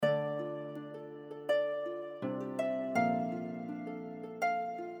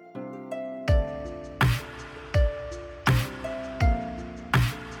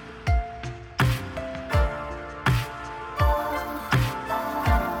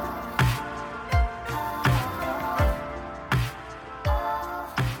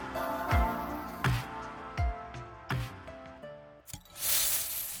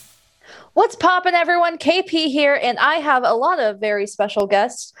What's poppin', everyone? KP here, and I have a lot of very special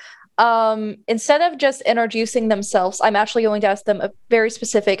guests. Instead of just introducing themselves, I'm actually going to ask them a very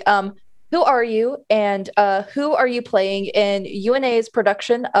specific, who are you, and who are you playing in UNA's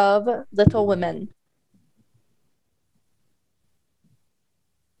production of Little Women?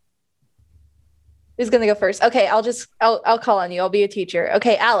 Who's gonna go first? Okay, I'll call on you. I'll be a teacher.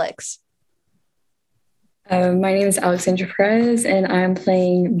 Okay, Alex. My name is Alexandra Perez, and I'm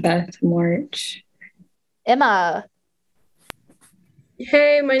playing Beth March. Emma.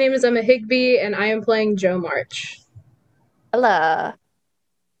 Hey, my name is Emma Higby, and I am playing Joe March. Ella.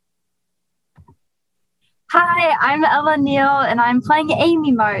 Hi, I'm Ella Neal, and I'm playing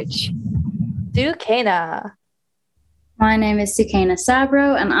Amy March. Duquesna. My name is Sukaina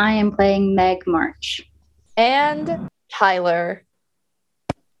Sabro, and I am playing Meg March. And Tyler.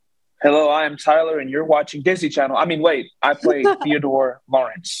 Hello, I am Tyler, and you're watching Disney Channel. I play Theodore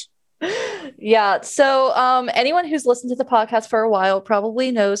Lawrence. Yeah, so anyone who's listened to the podcast for a while probably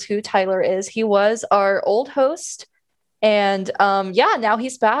knows who Tyler is. He was our old host, and now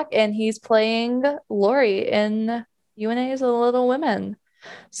he's back, and he's playing Lori in UNA's Little Women.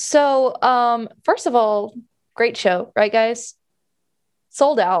 So first of all, great show, right, guys?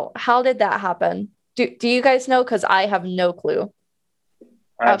 Sold out. How did that happen? Do you guys know? Because I have no clue.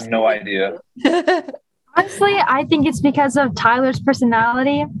 I have no idea. Honestly, I think it's because of Tyler's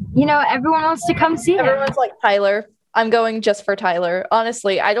personality. You know, everyone wants to come see him. Everyone's like, Tyler. I'm going just for Tyler.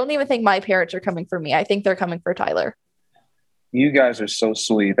 Honestly, I don't even think my parents are coming for me. I think they're coming for Tyler. You guys are so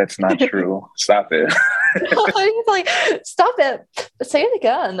sweet. That's not true. Stop it. He's like, stop it. Say it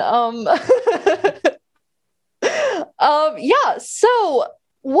again. Yeah. So,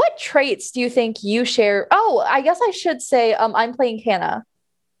 what traits do you think you share? Oh, I guess I should say, I'm playing Hannah.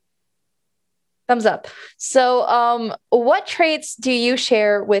 Thumbs up. So, what traits do you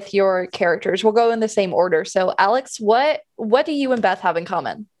share with your characters? We'll go in the same order. So, Alex, what do you and Beth have in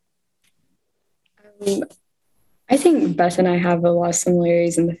common? I think Beth and I have a lot of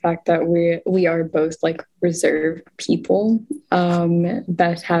similarities in the fact that we are both like reserved people.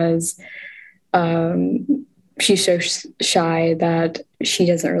 Beth has she's so shy that she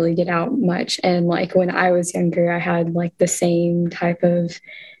doesn't really get out much, and like when I was younger, I had like the same type of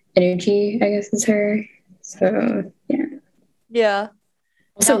energy, I guess, as her. So Yeah.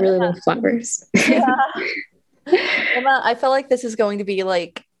 Also really love flowers. Yeah. Emma, I feel like this is going to be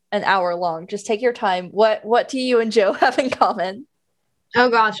like an hour long. Just take your time. What do you and Joe have in common? Oh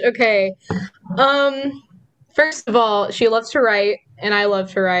gosh, okay. First of all, she loves to write, and I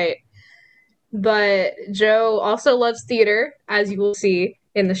love to write. But Joe also loves theater, as you will see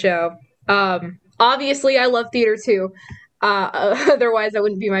in the show. Obviously, I love theater too. Otherwise, that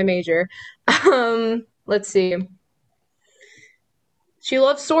wouldn't be my major. Let's see. She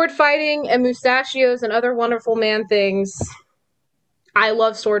loves sword fighting and mustachios and other wonderful man things. I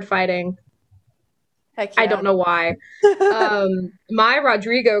love sword fighting. Heck yeah. I don't know why. My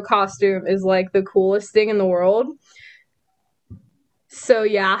Rodrigo costume is like the coolest thing in the world. So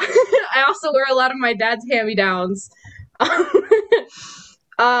yeah, I also wear a lot of my dad's hand-me-downs.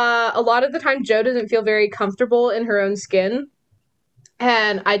 A lot of the time, Jo doesn't feel very comfortable in her own skin,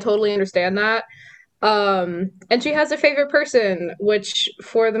 and I totally understand that. And she has a favorite person, which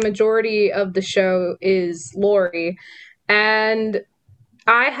for the majority of the show is Lori. And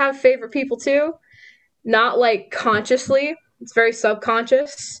I have favorite people too, not like consciously. It's very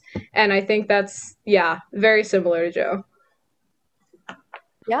subconscious, and I think that's very similar to Jo.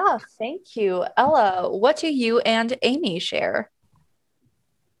 Yeah, thank you. Ella, what do you and Amy share?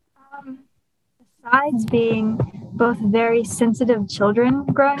 Besides being both very sensitive children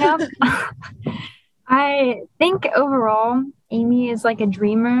growing up, I think overall Amy is like a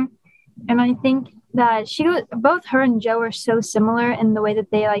dreamer, and I think that both her and Jo are so similar in the way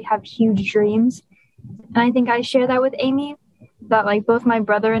that they like have huge dreams, and I think I share that with Amy. That like both my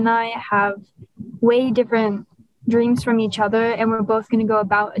brother and I have way different dreams from each other, and we're both going to go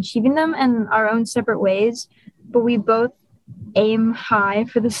about achieving them in our own separate ways, but we both aim high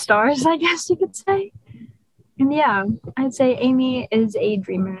for the stars, I guess you could say. And yeah, I'd say Amy is a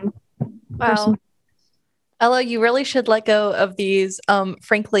dreamer. Wow. Ella, you really should let go of these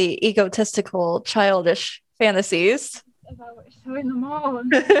frankly egotistical childish fantasies. Showing them all.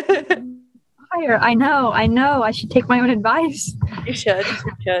 I know I should take my own advice. You should.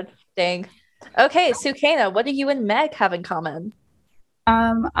 Dang. Okay, Sukaina, what do you and Meg have in common?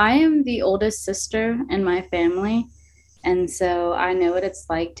 I am the oldest sister in my family, and so I know what it's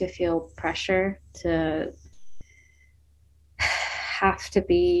like to feel pressure to have to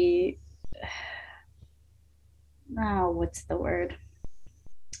be what's the word?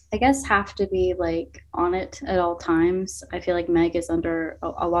 I guess, have to be like on it at all times. I feel like Meg is under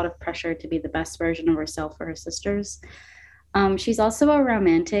a lot of pressure to be the best version of herself for her sisters. She's also a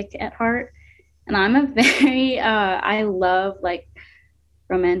romantic at heart, and I'm a very I love like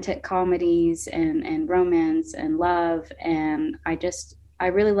romantic comedies and romance and love, and I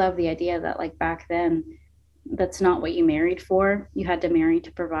really love the idea that like back then that's not what you married for. You had to marry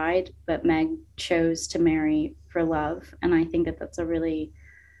to provide, but Meg chose to marry for love, and I think that that's a really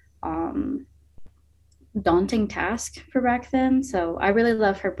um, daunting task for back then. So I really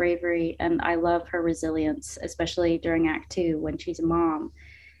love her bravery and I love her resilience, especially during Act Two when she's a mom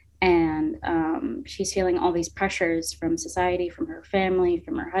and she's feeling all these pressures from society, from her family,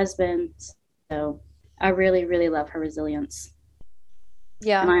 from her husband. So I really, really love her resilience.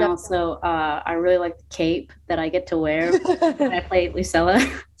 Yeah. And I also, I really like the cape that I get to wear when I play Lucella.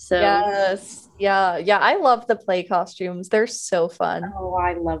 So Yes. Yeah. Yeah. I love the play costumes. They're so fun. oh,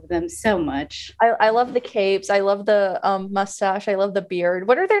 I love them so much. I love the capes. I love the mustache. I love the beard.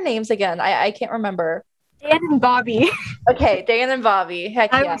 What are their names again? I can't remember. Dan and Bobby. Okay, Dan and Bobby.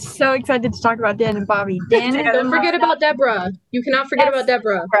 Heck yeah. I'm so excited to talk about Dan and Bobby. Dan is Don't forget about Deborah. You cannot forget about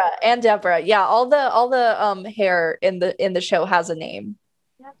Deborah. Deborah and Deborah. Yeah, all the hair in the show has a name.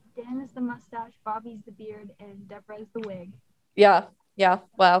 Yep, Dan is the mustache, Bobby's the beard, and Deborah is the wig. Yeah. Yeah.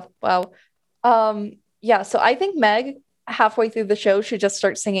 Wow. Wow. Yeah, so I think Meg halfway through the show should just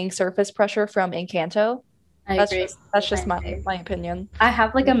start singing Surface Pressure from Encanto. I That's agree. that's just my opinion. I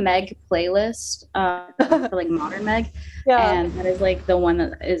have like a Meg playlist for like modern Meg, Yeah. and that is like the one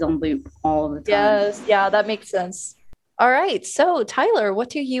that is on loop all the time. Yes. Yeah, that makes sense. All right. So, Tyler, what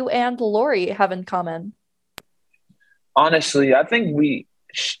do you and Lori have in common? Honestly, I think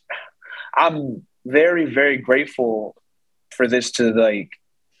I'm very, very grateful for this to like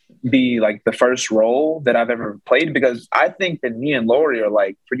be like the first role that I've ever played because I think that me and Lori are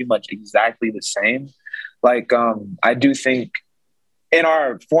like pretty much exactly the same. Like, I do think in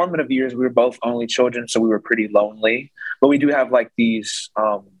our formative years, we were both only children, so we were pretty lonely. But we do have like these,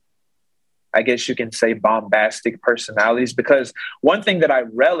 I guess you can say, bombastic personalities. Because one thing that I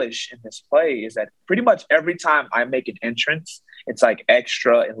relish in this play is that pretty much every time I make an entrance, it's like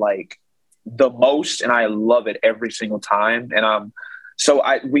extra and like the most, and I love it every single time. And so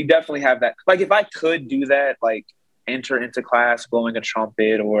we definitely have that. Like, if I could do that, like enter into class blowing a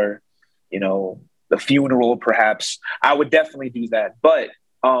trumpet, or you know, the funeral, perhaps, I would definitely do that. But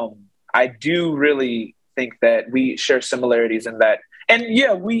I do really think that we share similarities in that, and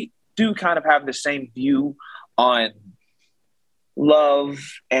yeah, we do kind of have the same view on love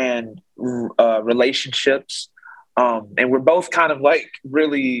and relationships. And we're both kind of like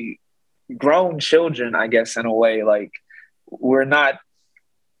really grown children, I guess, in a way. Like, we're not.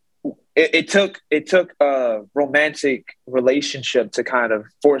 It took a romantic relationship to kind of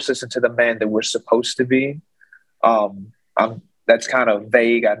force us into the man that we're supposed to be. That's kind of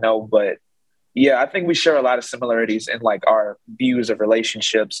vague, I know, but yeah, I think we share a lot of similarities in like our views of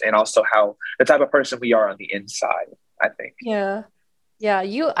relationships and also how the type of person we are on the inside, I think. Yeah. Yeah,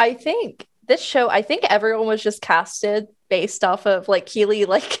 I think this show, I think everyone was just casted based off of like Keely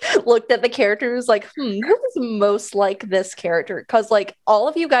like looked at the characters like, who is most like this character? Because like all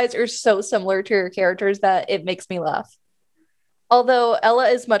of you guys are so similar to your characters that it makes me laugh. Although Ella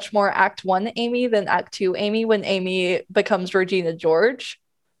is much more Act 1 Amy than Act 2 Amy when Amy becomes Regina George.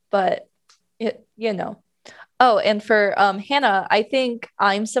 But you know. Oh, and for Hannah, I think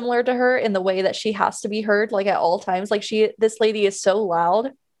I'm similar to her in the way that she has to be heard like at all times. Like this lady is so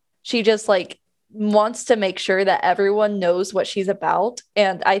loud. She just like wants to make sure that everyone knows what she's about,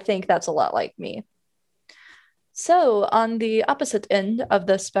 and I think that's a lot like me. So, on the opposite end of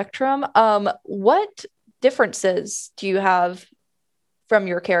the spectrum, what differences do you have from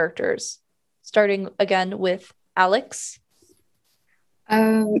your characters? Starting again with Alex.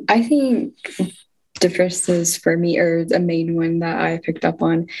 I think differences for me, or the main one that I picked up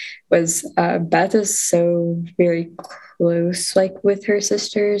on, was Beth is so very close, like with her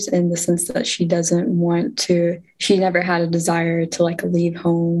sisters, in the sense that she doesn't want to. She never had a desire to like leave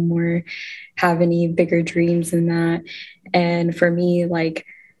home or have any bigger dreams than that. And for me, like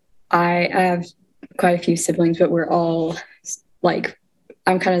I have quite a few siblings, but we're all like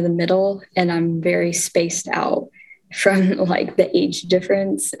I'm kind of the middle, and I'm very spaced out from like the age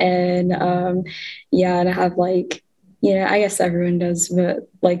difference. And yeah, and I have like, I guess everyone does, but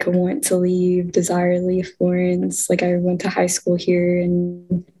like want to leave, desire to leave Florence. Like I went to high school here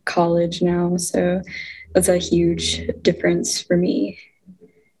and college now, so that's a huge difference for me.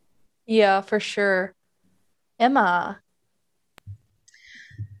 Yeah, for sure. Emma.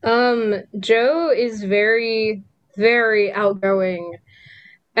 Joe is very, very outgoing.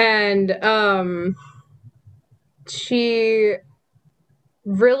 And she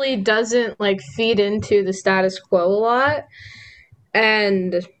really doesn't like feed into the status quo a lot.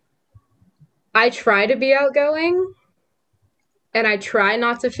 And I try to be outgoing and I try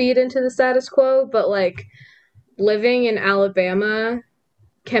not to feed into the status quo, but like living in Alabama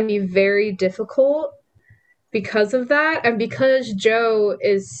can be very difficult because of that. And because Joe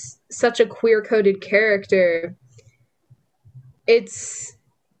is such a queer coded character, it's,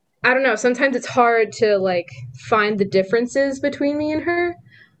 I don't know, sometimes it's hard to like find the differences between me and her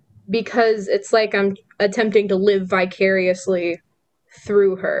because it's like I'm attempting to live vicariously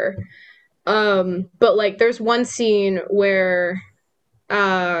through her. But like there's one scene where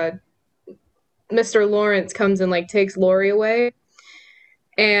uh Mr. Lawrence comes and like takes Lori away,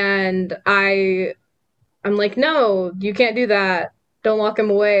 and I'm like, no, you can't do that. Don't lock him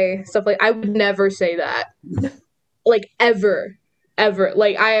away. Stuff like I would never say that. Like ever. Ever.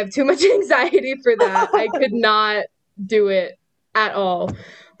 Like I have too much anxiety for that. I could not do it at all.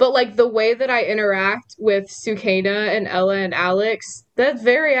 But like the way that I interact with Sukaina and Ella and Alex, that's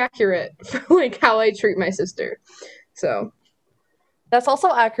very accurate for like how I treat my sister. So That's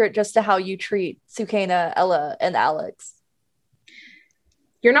also accurate just to how you treat Sukaina, Ella, and Alex.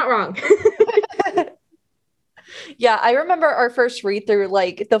 you're not wrong. Yeah, I remember our first read through,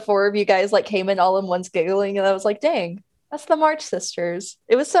 like the four of you guys like came in all in one's giggling, and I was like, dang, that's the March sisters.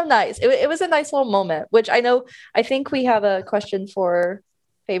 It was so nice. It was a nice little moment, which I think we have a question for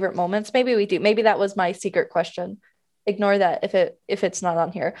favorite moments. Maybe we do. Maybe that was my secret question. Ignore that if it's not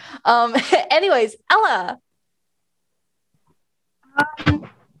on here. Anyways, Ella.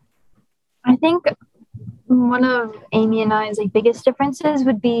 I think one of Amy and I's like biggest differences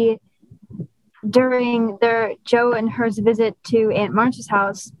would be during their Joe and her's visit to Aunt March's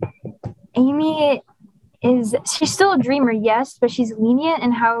house. Amy she's still a dreamer, yes, but she's lenient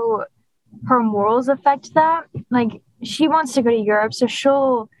in how her morals affect that. Like she wants to go to Europe, so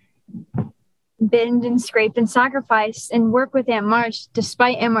she'll bend and scrape and sacrifice and work with Aunt March,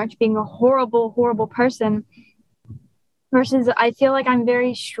 despite Aunt March being a horrible, horrible person. Versus I feel like I'm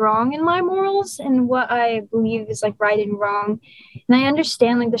very strong in my morals and what I believe is like right and wrong. And I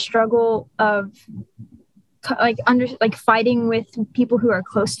understand like the struggle of like fighting with people who are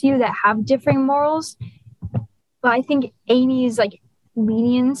close to you that have differing morals. But I think Amy's like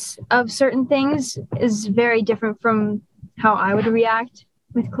lenience of certain things is very different from how I would react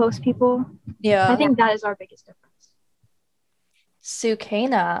with close people. Yeah. I think that is our biggest difference.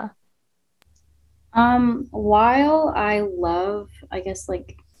 Sukaina. While I love, I guess,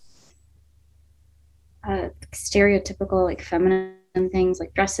 like stereotypical like feminine things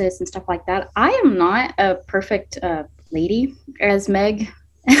like dresses and stuff like that, I am not a perfect lady as Meg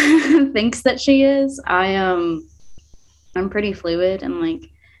thinks that she is. I'm pretty fluid in like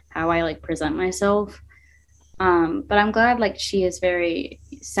how I like present myself. But I'm glad like she is very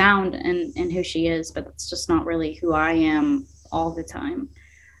sound in who she is, but that's just not really who I am all the time.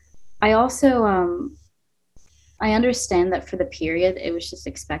 I also I understand that for the period it was just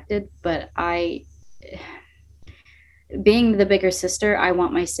expected, but being the bigger sister, I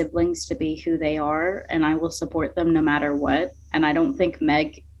want my siblings to be who they are and I will support them no matter what. And I don't think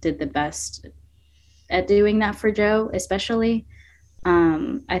Meg did the best at doing that for Joe, especially.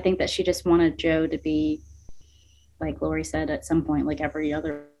 I think that she just wanted Joe to be, like Lori said at some point, like every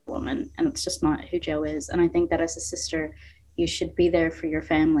other woman, and it's just not who Joe is. And I think that as a sister, you should be there for your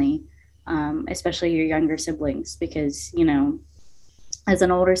family, especially your younger siblings, because as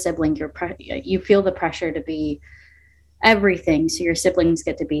an older sibling, you feel the pressure to be everything, so your siblings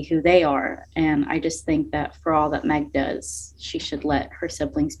get to be who they are. And I just think that for all that Meg does, she should let her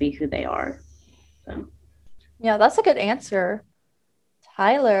siblings be who they are. So. Yeah, that's a good answer.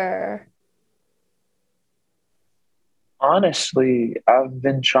 Tyler. Honestly, I've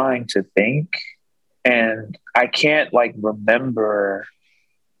been trying to think, and I can't like remember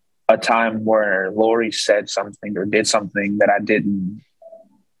a time where Lori said something or did something that I didn't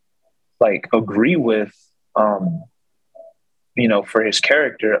like agree with, for his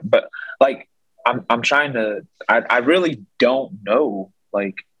character. But like, I'm trying to, I really don't know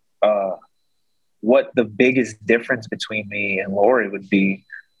like what the biggest difference between me and Lori would be.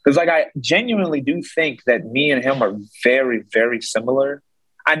 Because like I genuinely do think that me and him are very, very similar.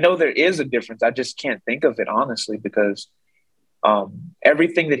 I know there is a difference. I just can't think of it honestly, because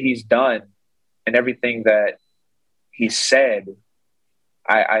everything that he's done and everything that he said,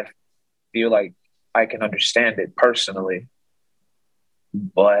 I feel like I can understand it personally.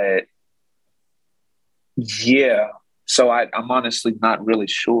 But yeah, so I'm honestly not really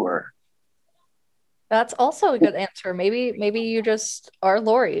sure. That's also a good answer. Maybe you just are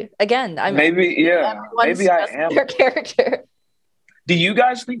Lori. Again, maybe everyone's I just am. their character. Do you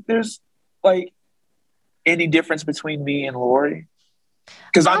guys think there's like any difference between me and Lori?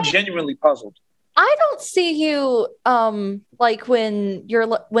 Because I'm genuinely puzzled. I don't see you like when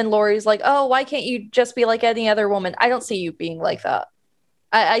Lori's like, oh, why can't you just be like any other woman? I don't see you being like that.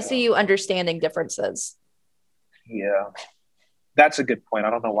 I see you understanding differences. Yeah, that's a good point. I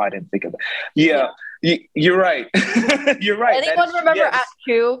don't know why I didn't think of that. Yeah. You're right. You're right. Anyone remember Act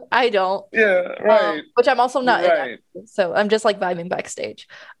 2? I don't. Yeah, right. Which I'm also not in right. Act 2, so I'm just like vibing backstage.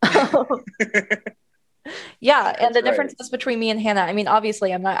 Yeah, and the differences between me and Hannah. I mean,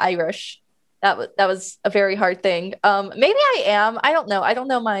 obviously, I'm not Irish. That was a very hard thing. Maybe I am. I don't know. I don't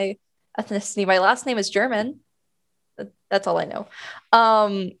know my ethnicity. My last name is German. That's all I know.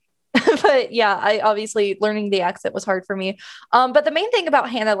 But yeah, I obviously learning the accent was hard for me. But the main thing about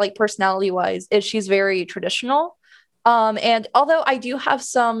Hannah, like personality wise, is she's very traditional. And although I do have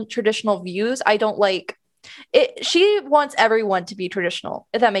some traditional views, I don't like it. She wants everyone to be traditional,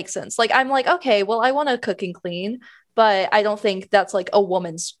 if that makes sense. Like I'm like, okay, well, I want to cook and clean, but I don't think that's like a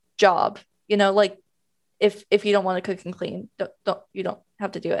woman's job. You know, like if you don't want to cook and clean, you don't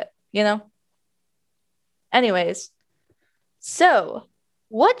have to do it, you know? Anyways, so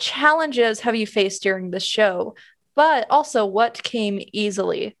what challenges have you faced during the show? But also what came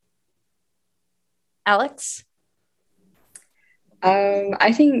easily? Alex?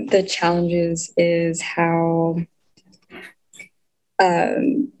 I think the challenges is how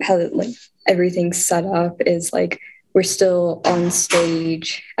like everything's set up is like we're still on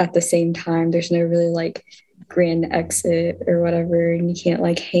stage at the same time. There's no really like grand exit or whatever, and you can't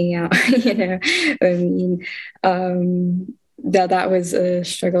like hang out, you know. I mean, that was a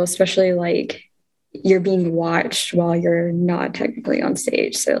struggle, especially like you're being watched while you're not technically on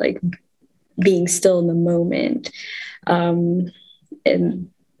stage. So like being still in the moment, in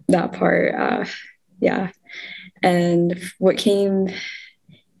that part, yeah. And what came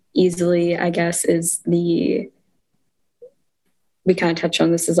easily, I guess, is we kind of touched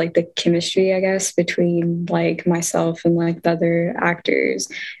on this, is like the chemistry, I guess, between like myself and like the other actors.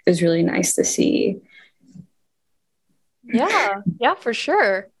 It was really nice to see. Yeah, for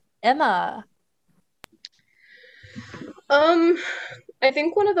sure. Emma. I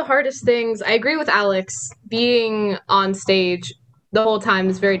think one of the hardest things, I agree with Alex, being on stage the whole time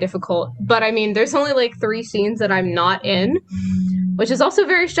is very difficult. But I mean, there's only like 3 scenes that I'm not in, which is also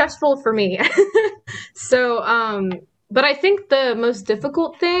very stressful for me. So, but I think the most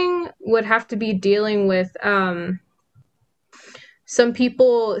difficult thing would have to be dealing with some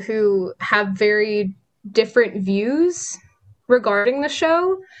people who have very different views regarding the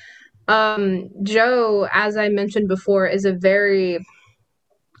show. Joe, as I mentioned before, is a very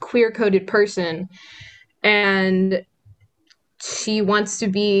queer-coded person, and she wants to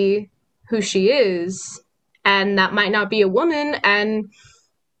be who she is, and that might not be a woman, and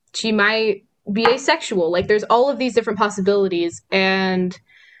she might be asexual. Like there's all of these different possibilities, and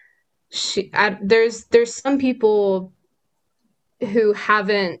there's some people who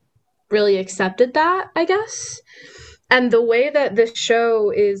haven't really accepted that, I guess. And the way that this show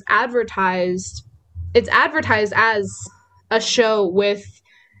is advertised, it's advertised as a show with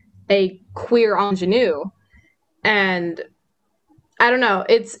a queer ingenue. And I don't know,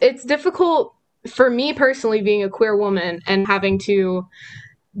 it's difficult for me personally, being a queer woman and having to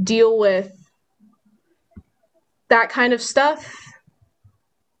deal with that kind of stuff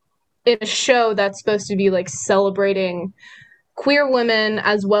in a show that's supposed to be like celebrating queer women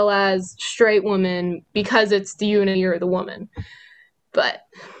as well as straight women, because it's the unity or the woman. But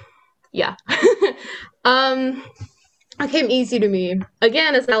yeah. It came easy to me.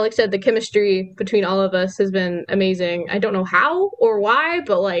 Again, as Alex said, the chemistry between all of us has been amazing. I don't know how or why,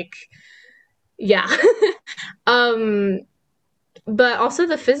 but like, yeah. But also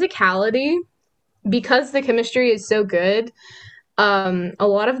the physicality, because the chemistry is so good. A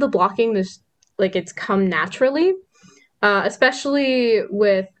lot of the blocking, this like it's come naturally, especially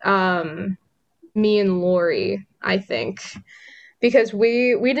with me and Lori, I think, because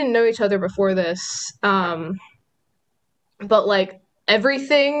we didn't know each other before this. But like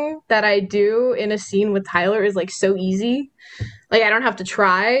everything that I do in a scene with Tyler is like so easy. Like I don't have to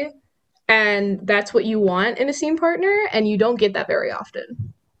try, and that's what you want in a scene partner, and you don't get that very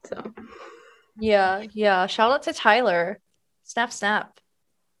often. So Yeah. Shout out to Tyler. Snap, snap.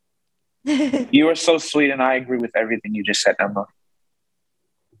 You are so sweet, and I agree with everything you just said, Emma.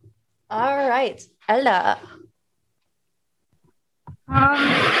 All right, Ella.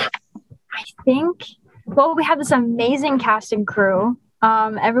 I think, well, we have this amazing cast and crew.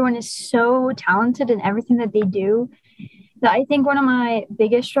 Everyone is so talented in everything that they do that I think one of my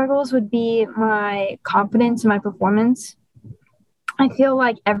biggest struggles would be my confidence in my performance. I feel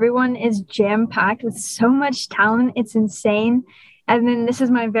like everyone is jam packed with so much talent. It's insane. And then this is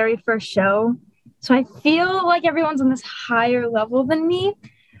my very first show. So I feel like everyone's on this higher level than me.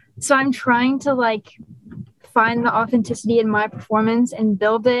 So I'm trying to like find the authenticity in my performance and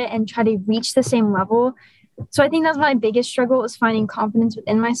build it and try to reach the same level. So I think that's my biggest struggle, is finding confidence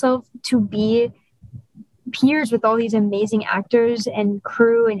within myself to be peers with all these amazing actors and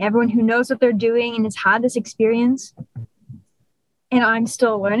crew and everyone who knows what they're doing and has had this experience. And I'm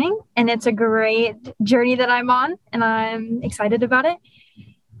still learning, and it's a great journey that I'm on, and I'm excited about it.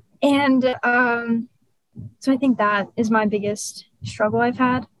 And so I think that is my biggest struggle I've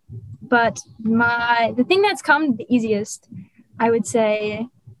had. But the thing that's come the easiest, I would say,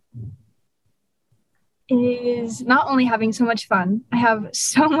 is not only having so much fun. I have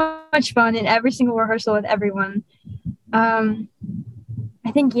so much fun in every single rehearsal with everyone. I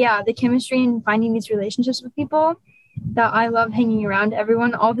think, the chemistry and finding these relationships with people, that I love hanging around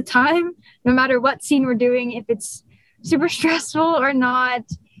everyone all the time, no matter what scene we're doing, if it's super stressful or not,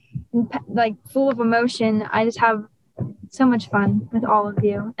 like full of emotion. I just have so much fun with all of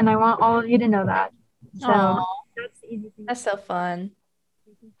you, and I want all of you to know that. So Aww. that's the easy thing. That's so fun.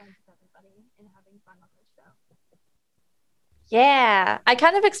 Making friends with everybody and having fun on the show. Yeah, I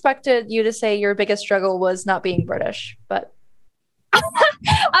kind of expected you to say your biggest struggle was not being British, but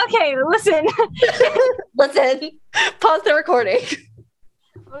okay, listen. listen, pause the recording.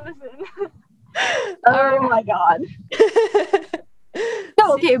 Listen. Oh my god.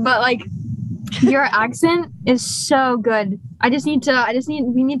 No, okay, but like your accent is so good. We need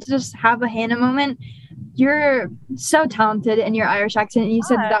to just have a Hannah moment. You're so talented in your Irish accent, and you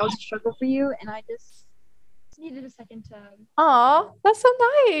said that was a struggle for you, and I just needed a second to. Aw, that's so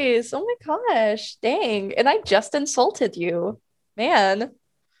nice. Oh my gosh, dang. And I just insulted you. Man,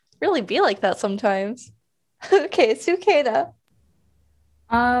 really be like that sometimes. Okay, Sukeda.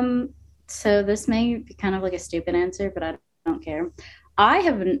 So this may be kind of like a stupid answer, but I don't care. I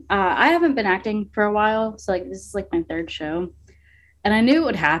haven't been acting for a while, so like this is like my third show, and I knew it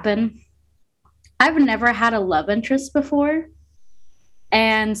would happen. I've never had a love interest before,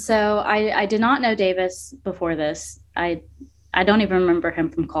 and so I did not know Davis before this. I don't even remember him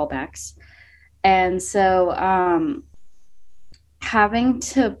from callbacks, and so having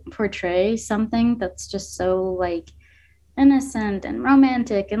to portray something that's just so like innocent and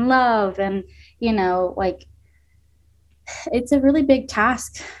romantic and love, and like it's a really big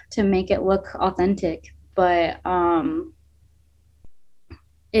task to make it look authentic, but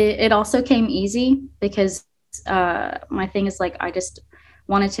it also came easy because my thing is like I just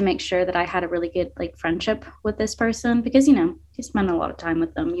wanted to make sure that I had a really good like friendship with this person, because you spend a lot of time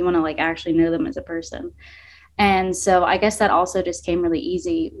with them, you want to like actually know them as a person. And so I guess that also just came really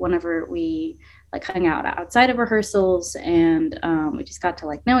easy whenever we like hung out outside of rehearsals, and we just got to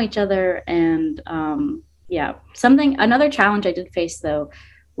like know each other. And another challenge I did face though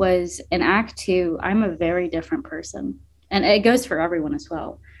was in Act 2, I'm a very different person, and it goes for everyone as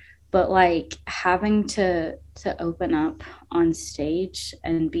well. But like having to open up on stage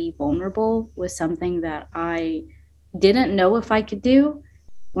and be vulnerable was something that I didn't know if I could do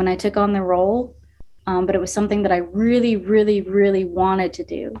when I took on the role. But it was something that I really, really, really wanted to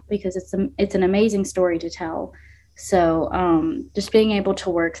do because it's an amazing story to tell. So just being able to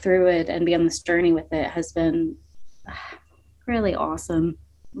work through it and be on this journey with it has been really awesome,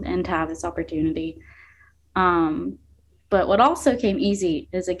 and to have this opportunity. But what also came easy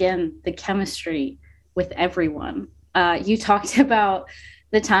is, again, the chemistry with everyone. You talked about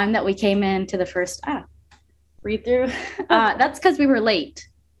the time that we came into the first read through. That's because we were late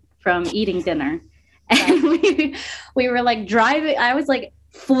from eating dinner. And we were like driving. I was like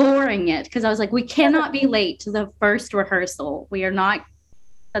flooring it because I was like, we cannot be late to the first rehearsal.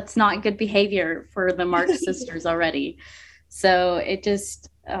 That's not good behavior for the March sisters already. So it just,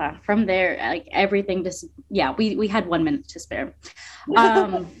 from there, like everything just, we had 1 minute to spare.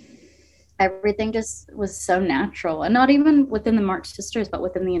 Everything just was so natural, and not even within the March sisters, but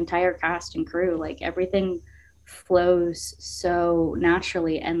within the entire cast and crew. Like everything flows so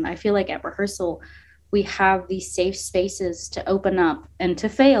naturally. And I feel like at rehearsal, we have these safe spaces to open up and to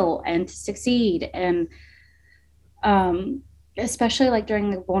fail and to succeed. And especially like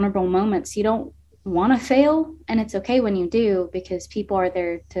during the vulnerable moments, you don't want to fail, and it's okay when you do, because people are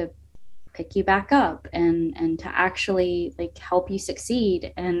there to pick you back up and to actually like help you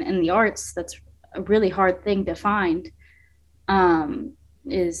succeed. And in the arts, that's a really hard thing to find,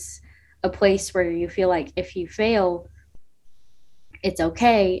 is a place where you feel like if you fail, it's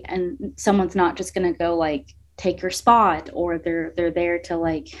okay, and someone's not just gonna go like take your spot, or they're there to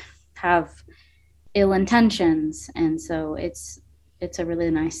like have ill intentions. And so it's a really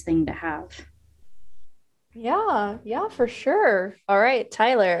nice thing to have. Yeah, yeah, for sure. All right,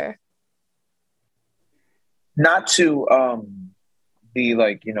 Tyler. Not to be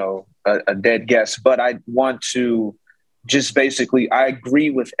like, a dead guess, but I want to just basically, I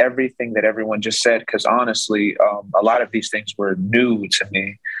agree with everything that everyone just said, because honestly, a lot of these things were new to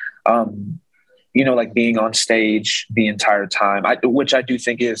me. Um, like being on stage the entire time, which I do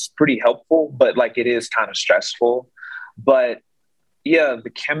think is pretty helpful, but like it is kind of stressful. But yeah, the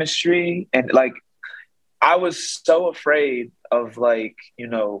chemistry, and like I was so afraid of like,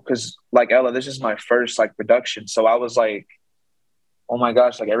 because like Ella, this is my first like production. So I was like, oh my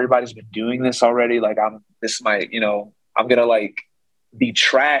gosh, like everybody's been doing this already. Like this might, I'm gonna like be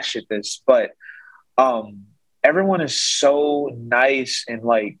trash at this. But everyone is so nice and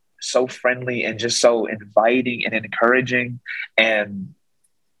like so friendly and just so inviting and encouraging. And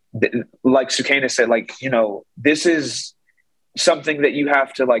like Sukana said, like, this is something that you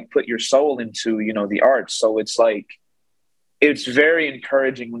have to like put your soul into, the arts. So it's like, it's very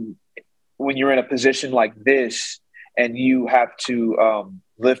encouraging when you're in a position like this and you have to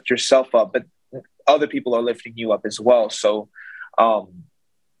lift yourself up, but other people are lifting you up as well. So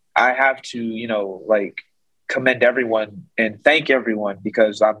I have to, like commend everyone and thank everyone,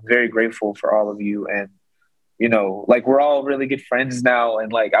 because I'm very grateful for all of you. And, like we're all really good friends now.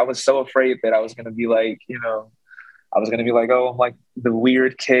 And like, I was so afraid that I was going to be like, I was going to be like, oh, I'm like the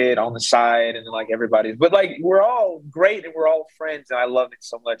weird kid on the side. And then like everybody's, but like, we're all great and we're all friends. And I love it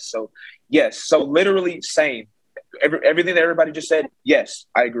so much. So yes. So literally same. Everything that everybody just said. Yes,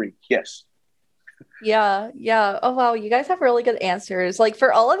 I agree. Yes. Yeah, yeah. Oh wow, you guys have really good answers. Like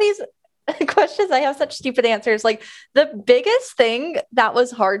for all of these questions, I have such stupid answers. Like the biggest thing that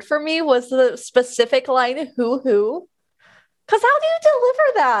was hard for me was the specific line who. Because how do you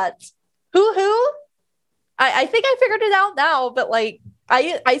deliver that? Who? I think I figured it out now, but like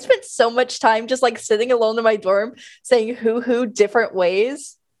I spent so much time just like sitting alone in my dorm saying who different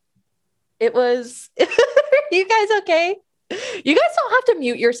ways. It was you guys okay? You guys don't have to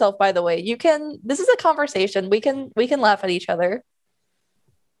mute yourself, by the way. You can, this is a conversation. We can laugh at each other.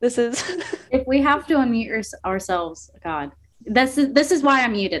 This is If we have to unmute ourselves, God, this is why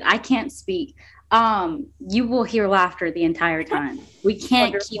I'm muted. I can't speak. You will hear laughter the entire time. We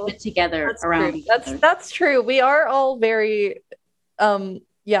can't Wonderful. keep it together That's around true. each other. That's true. We are all very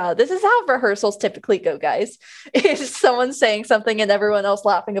yeah, this is how rehearsals typically go, guys. Is someone saying something and everyone else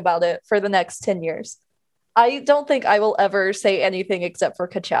laughing about it for the next 10 years. I don't think I will ever say anything except for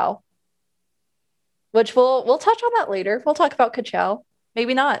Kachow, which we'll touch on that later. We'll talk about Kachow.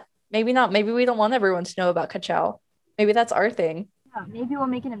 Maybe not. Maybe not. Maybe we don't want everyone to know about Kachow. Maybe that's our thing. Yeah, maybe we'll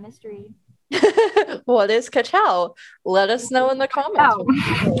make it a mystery. What is Kachow? Let us know in the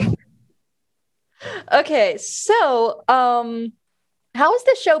comments. Okay, so how has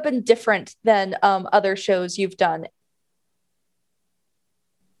this show been different than other shows you've done?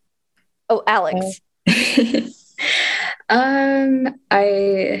 Oh, Alex.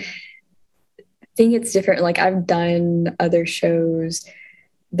 I think it's different. Like I've done other shows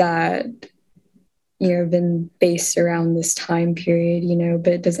that been based around this time period,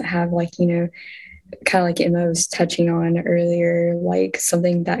 but it doesn't have like, kind of like Emma was touching on earlier, like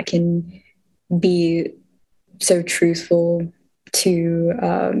something that can be so truthful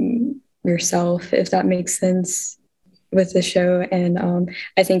to yourself, if that makes sense with the show. And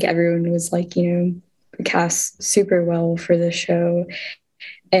I think everyone was like, cast super well for the show.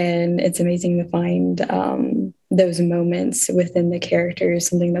 And it's amazing to find those moments within the characters,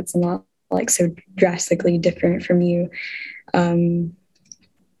 something that's not like so drastically different from you. But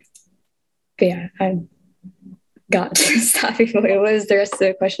yeah, I got to stop you. What was the rest of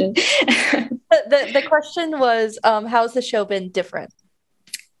the question? The question was, how's the show been different?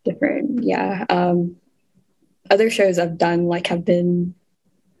 Different, yeah. Other shows I've done have been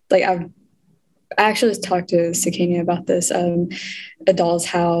I actually talked to Sakina about this. A Doll's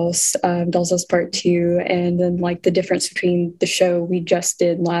House, Doll's House Part 2, and then the difference between the show we just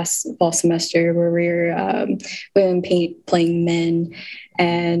did last fall semester where we were women playing men.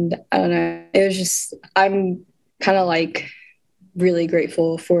 And I don't know, it was just, I'm kind of really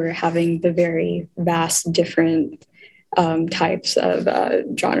grateful for having the very vast different types of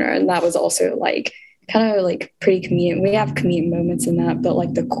genre. And that was also kind of pretty comedic. We have comedic moments in that,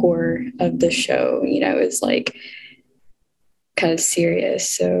 but the core of the show, is kind of serious.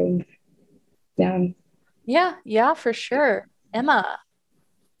 So yeah, for sure. Emma.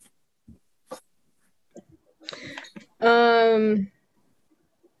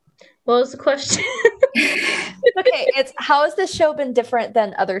 What was the question? Okay, it's how has this show been different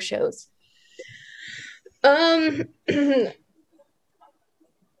than other shows? Dang.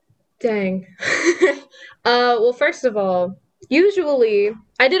 Well, first of all, usually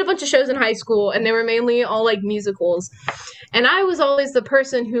I did a bunch of shows in high school and they were mainly all like musicals. And I was always the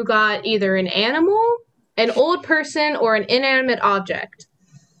person who got either an animal, an old person, or an inanimate object.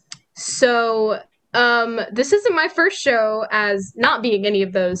 So, this isn't my first show as not being any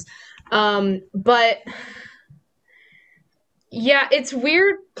of those. But yeah, it's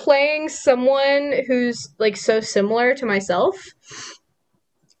weird playing someone who's like so similar to myself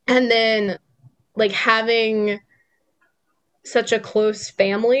and then like having such a close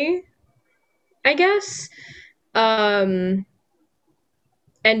family, I guess. And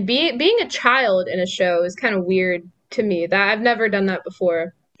being a child in a show is kind of weird to me. That I've never done that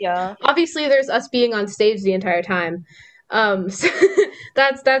before. Yeah. Obviously, there's us being on stage the entire time. So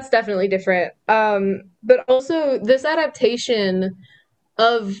that's definitely different. But also this adaptation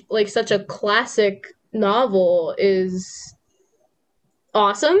of like such a classic novel is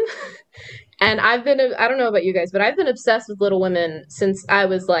awesome. And I don't know about you guys, but I've been obsessed with Little Women since I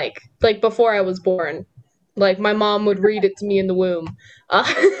was like before I was born. Like my mom would read it to me in the womb.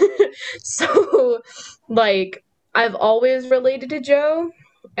 Uh, so like I've always related to Joe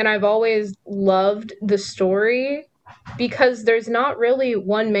and I've always loved the story because there's not really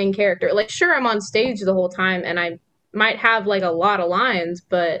one main character. Like sure I'm on stage the whole time and I might have like a lot of lines,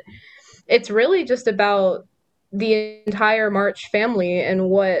 but it's really just about the entire March family and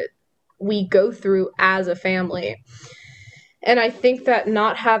what we go through as a family. And I think that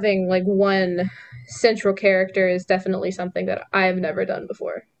not having like one central character is definitely something that I've never done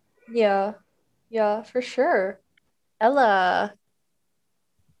before. Yeah. Yeah, for sure. Ella.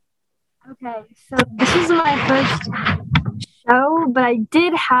 Okay, so this is my first show, but I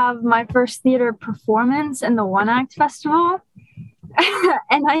did have my first theater performance in the One Act Festival.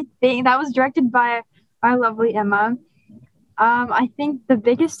 And I think that was directed by our lovely Emma. I think the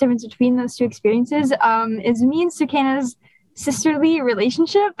biggest difference between those two experiences is me and Sukaina's sisterly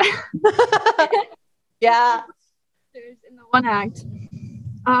relationship. Yeah. In the One Act.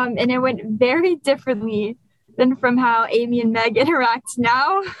 And it went very differently than from how Amy and Meg interact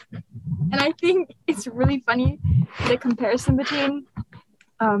now. And I think it's really funny, the comparison between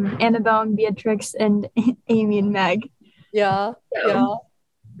Annabelle and Beatrix and Amy and Meg. Yeah. Yeah.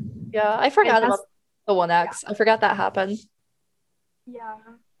 Yeah. I forgot about the One X. I forgot that happened. Yeah.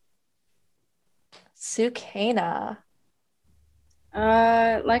 Sukaina.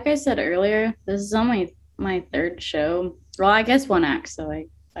 Like I said earlier, this is only my third show. Well, I guess One Act, so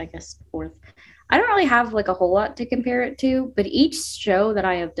I guess fourth. I don't really have like a whole lot to compare it to, but each show that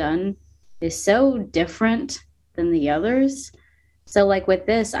I have done is so different than the others. So like with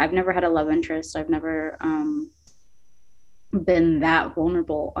this, I've never had a love interest. I've never been that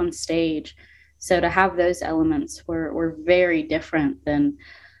vulnerable on stage. So to have those elements were very different than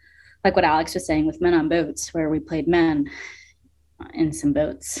like what Alex was saying with Men on Boats, where we played men in some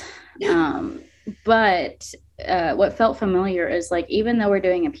boats. But what felt familiar is like, even though we're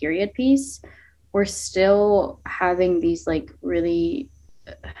doing a period piece, we're still having these like really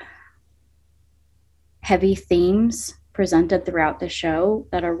heavy themes presented throughout the show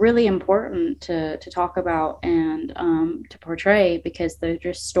that are really important to talk about and to portray, because they're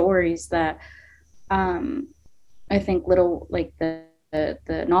just stories that I think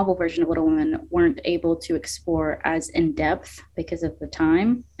the novel version of Little Women weren't able to explore as in depth because of the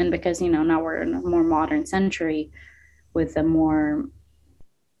time, and because now we're in a more modern century with a more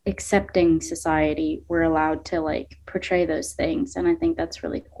accepting society. We're allowed to like portray those things, and I think that's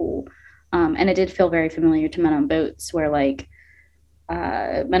really cool. And it did feel very familiar to Men on Boats, where like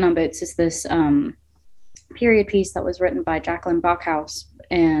Men on Boats is this period piece that was written by Jacqueline Bachhaus,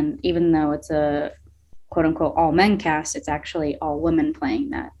 and even though it's a quote unquote all men cast, it's actually all women playing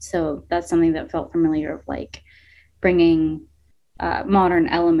that. So that's something that felt familiar, of like bringing modern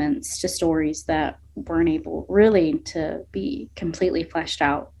elements to stories that weren't able really to be completely fleshed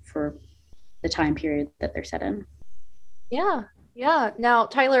out for the time period that they're set in. Yeah. Yeah. Now,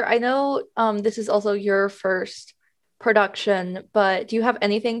 Tyler, I know this is also your first production, but do you have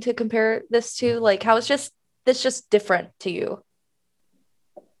anything to compare this to? Like, how is this just different to you?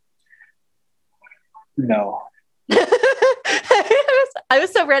 No. I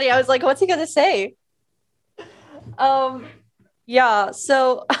was so ready. I was like, what's he gonna say? Yeah,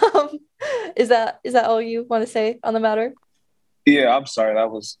 so is that all you want to say on the matter? Yeah, I'm sorry. That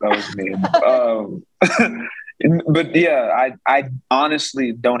was me. But yeah, I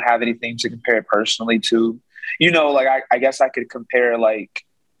honestly don't have anything to compare it personally to. Like I guess I could compare like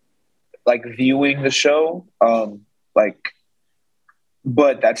like viewing the show. Like,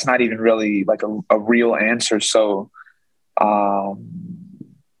 but that's not even really like a real answer. So I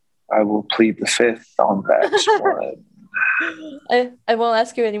will plead the fifth on that one. I won't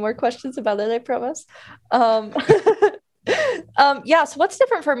ask you any more questions about it, I promise. Yeah, so what's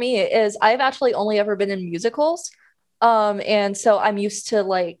different for me is I've actually only ever been in musicals. And so I'm used to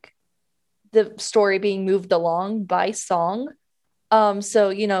like the story being moved along by song.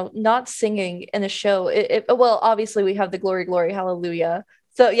 So not singing in a show. Well, obviously we have the Glory, Glory, Hallelujah.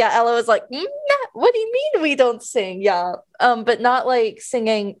 So yeah, Ella was like, what do you mean we don't sing? Yeah. But not like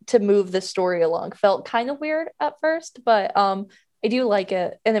singing to move the story along. Felt kind of weird at first, but I do like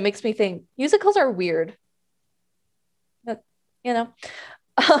it, and it makes me think musicals are weird. But, you know.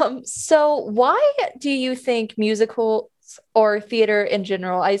 So why do you think musicals or theater in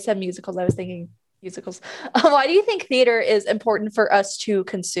general? I said musicals, I was thinking musicals. Why do you think theater is important for us to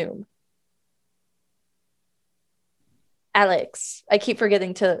consume? Alex, I keep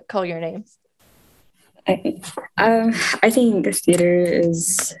forgetting to call your name. I think this theater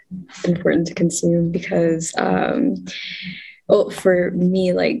is important to consume because, well, for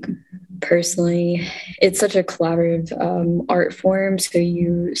me, like personally, it's such a collaborative art form. So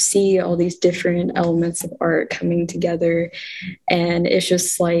you see all these different elements of art coming together, and it's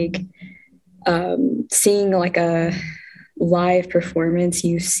just like seeing like a live performance.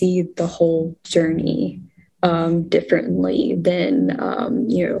 You see the whole journey differently than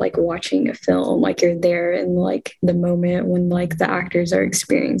like watching a film. Like you're there in like the moment when like the actors are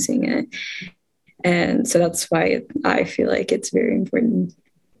experiencing it, and so that's why I feel like it's very important.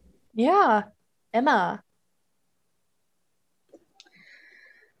 Yeah. Emma.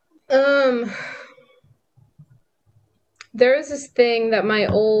 There was this thing that my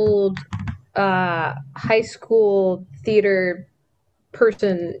old high school theater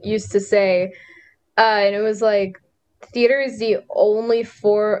person used to say, and it was like, theater is the only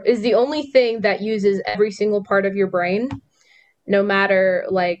thing that uses every single part of your brain, no matter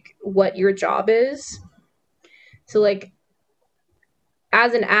like what your job is. So like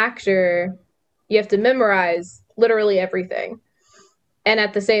as an actor, you have to memorize literally everything, and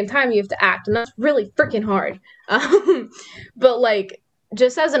at the same time you have to act, and that's really freaking hard. But like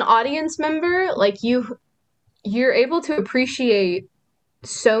just as an audience member, like you're able to appreciate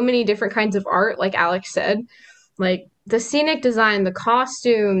so many different kinds of art, like Alex said, like the scenic design, the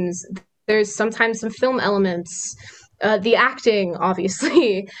costumes, there's sometimes some film elements, the acting,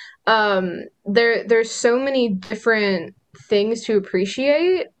 obviously. There's so many different things to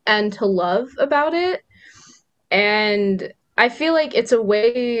appreciate and to love about it. And I feel like it's a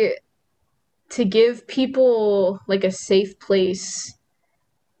way to give people like a safe place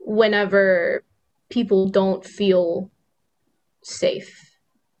whenever people don't feel safe,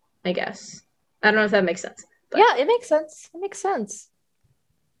 I guess. I don't know if that makes sense. But... Yeah, it makes sense. It makes sense.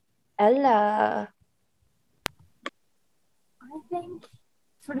 Ella. I think,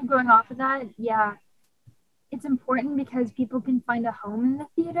 sort of going off of that, yeah, it's important because people can find a home in the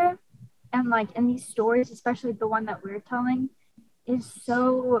theater. And like in these stories, especially the one that we're telling, is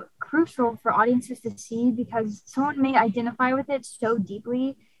so crucial for audiences to see because someone may identify with it so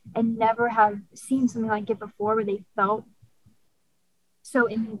deeply and never have seen something like it before, where they felt so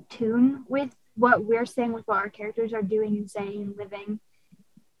in tune with what we're saying, with what our characters are doing and saying and living.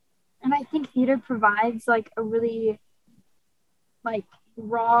 And I think theater provides like a really like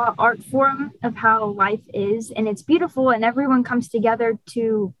raw art form of how life is, and it's beautiful, and everyone comes together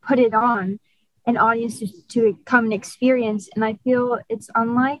to put it on, an audience to come and experience. And I feel it's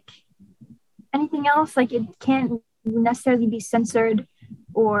unlike anything else. Like it can't necessarily be censored,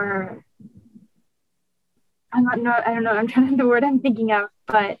 or I don't know, I'm trying to think the word I'm thinking of,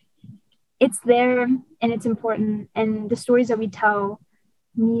 but it's there and it's important, and the stories that we tell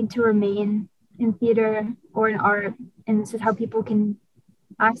need to remain in theater or in art, and this is how people can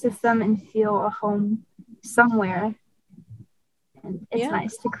access them and feel a home somewhere. And it's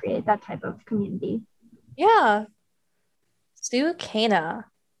nice to create that type of community. Yeah. Sue Kana.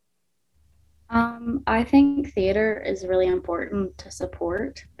 I think theater is really important to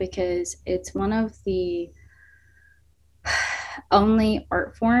support because it's one of the only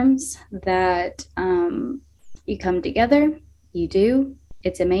art forms that you come together, you do,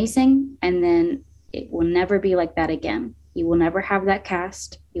 it's amazing, and then it will never be like that again. You will never have that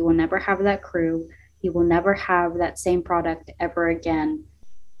cast, you will never have that crew, you will never have that same product ever again.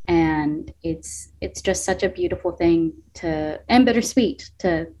 And it's just such a beautiful thing and bittersweet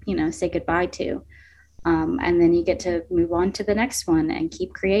to say goodbye to, and then you get to move on to the next one and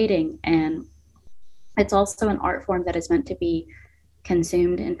keep creating. And it's also an art form that is meant to be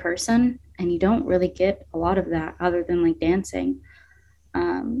consumed in person, and you don't really get a lot of that other than like dancing,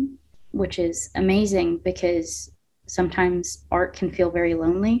 which is amazing because sometimes art can feel very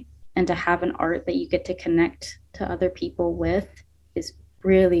lonely, and to have an art that you get to connect to other people with is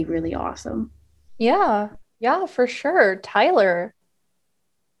really, really awesome. Yeah, yeah, for sure. Tyler.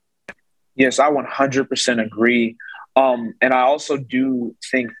 Yes, I 100% agree. And I also do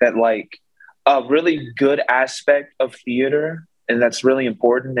think that like a really good aspect of theater, and that's really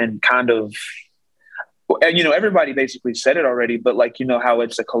important and kind of, you know, everybody basically said it already, but like, you know, how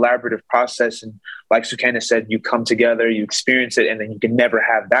it's a collaborative process. And like Sukana said, you come together, you experience it, and then you can never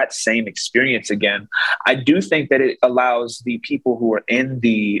have that same experience again. I do think that it allows the people who are in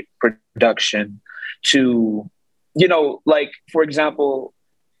the production to, you know, like, for example,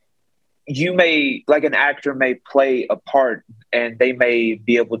 you may like an actor may play a part and they may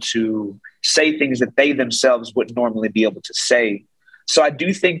be able to say things that they themselves wouldn't normally be able to say. So I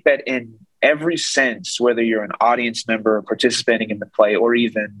do think that in every sense, whether you're an audience member participating in the play or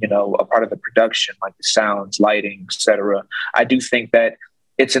even, you know, a part of the production, like the sounds, lighting, etc., I do think that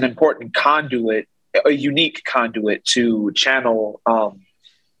it's an important conduit, a unique conduit to channel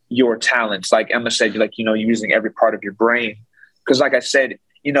your talents. Like Emma said, like, you know, using every part of your brain. Because like I said,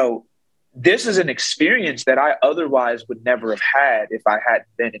 you know, this is an experience that I otherwise would never have had if I hadn't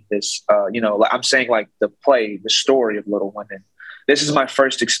been in this. You know, I'm saying like the play, the story of Little Women. This is my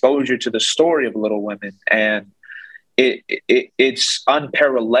first exposure to the story of Little Women, and it's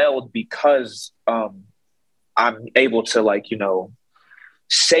unparalleled because I'm able to like, you know,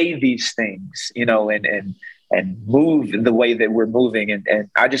 say these things, you know, and move in the way that we're moving, and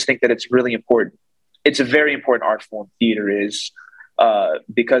I just think that it's really important. It's a very important art form. Theater is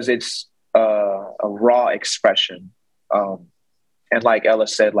because it's a raw expression. And like Ella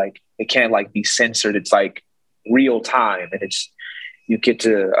said, like it can't like be censored. It's like real time, and it's you get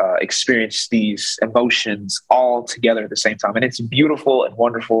to experience these emotions all together at the same time, and it's beautiful and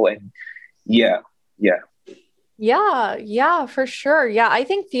wonderful. And yeah, yeah, Yeah, yeah, for sure. Yeah, I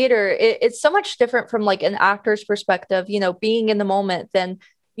think theater, it's so much different from like an actor's perspective, you know, being in the moment than,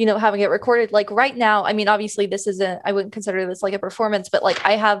 you know, having it recorded. Like right now, I mean, obviously this isn't, I wouldn't consider this like a performance, but like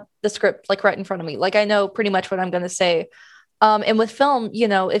I have the script like right in front of me. Like I know pretty much what I'm going to say. And with film, you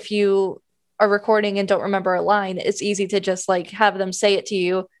know, if you are recording and don't remember a line, it's easy to just like have them say it to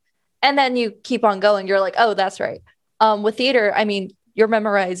you and then you keep on going. You're like, oh, that's right. With theater, I mean, you're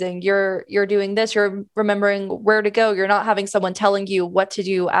memorizing, you're doing this, you're remembering where to go. You're not having someone telling you what to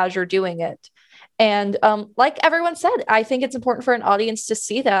do as you're doing it. And like everyone said, I think it's important for an audience to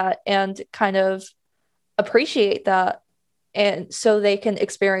see that and kind of appreciate that, and so they can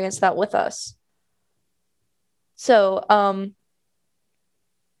experience that with us. So,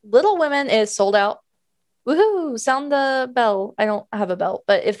 Little Women is sold out. Woohoo! Sound the bell. I don't have a bell,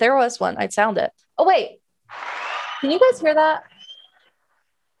 but if there was one, I'd sound it. Oh wait, can you guys hear that?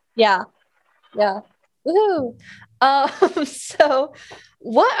 Yeah, yeah. Woohoo! So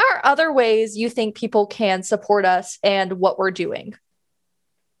what are other ways you think people can support us and what we're doing?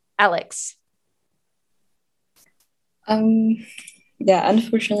 Alex. Yeah,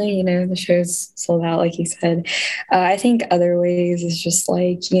 unfortunately, you know, the show's sold out, like you said. I think other ways is just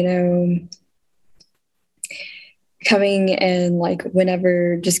like, you know, coming and like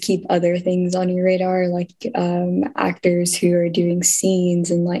whenever just keep other things on your radar, like actors who are doing scenes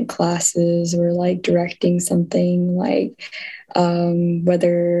in like classes or like directing something, like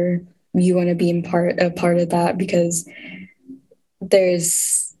whether you want to be a part of that, because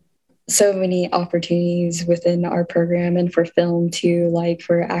there's so many opportunities within our program and for film too, like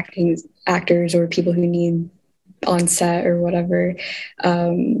for actors or people who need on set or whatever.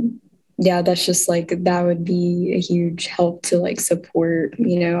 Yeah, that's just like that would be a huge help to like support,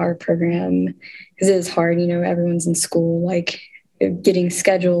 you know, our program, because it is hard, you know, everyone's in school, like getting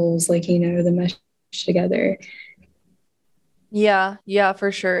schedules, like, you know, the mesh together. Yeah, yeah,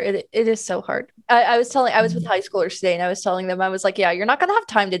 for sure. It is so hard. I was with high schoolers today and I was telling them, I was like, yeah, you're not gonna have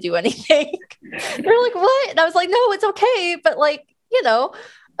time to do anything. They're like, what? And I was like, no, it's okay. But like, you know,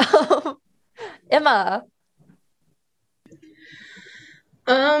 Emma.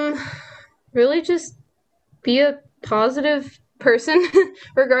 Um, really just be a positive person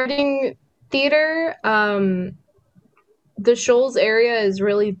regarding theater. The Shoals area is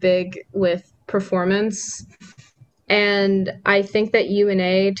really big with performance, and I think that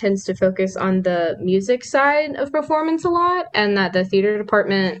UNA tends to focus on the music side of performance a lot, and that the theater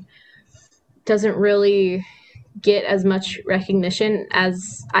department doesn't really get as much recognition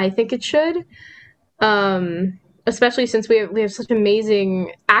as I think it should. especially since we have such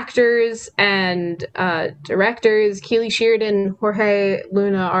amazing actors and directors. Keely Sheardon, Jorge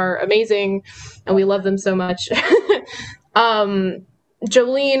Luna are amazing, and we love them so much.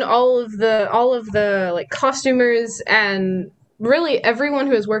 Jolene, all of the like costumers, and really everyone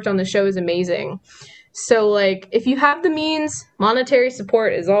who has worked on the show is amazing. So like if you have the means, monetary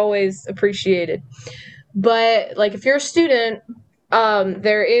support is always appreciated. But like if you're a student,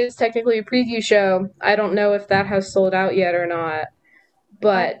 there is technically a preview show. I don't know if that has sold out yet or not.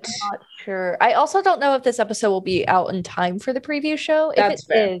 But I'm not sure. I also don't know if this episode will be out in time for the preview show. That's If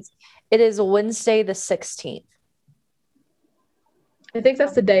fair. it is Wednesday the 16th. I think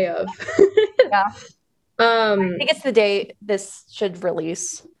that's the day of. Yeah. I think it's the day this should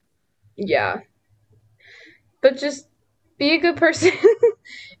release. Yeah. But just be a good person.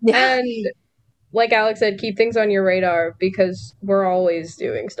 Yeah. And like Alex said, keep things on your radar because we're always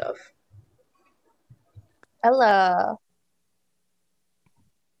doing stuff. Ella.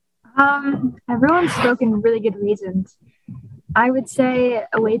 Everyone's spoken really good reasons. I would say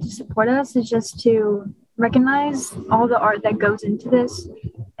a way to support us is just to recognize all the art that goes into this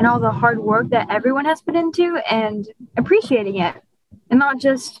and all the hard work that everyone has put into and appreciating it. And not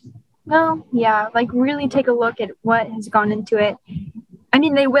just, like really take a look at what has gone into it. I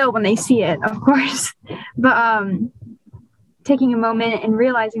mean, they will when they see it, of course. But taking a moment and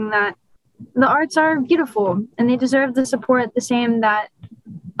realizing that the arts are beautiful and they deserve the support the same that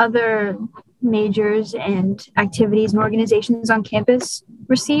other majors and activities and organizations on campus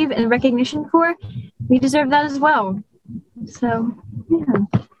receive and recognition for. We deserve that as well. So,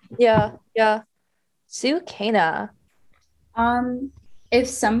 Yeah. Sukana. If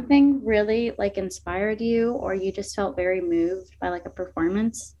something really like inspired you or you just felt very moved by like a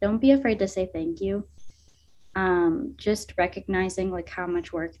performance, don't be afraid to say thank you. Just recognizing like how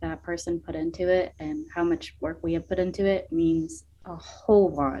much work that person put into it and how much work we have put into it means a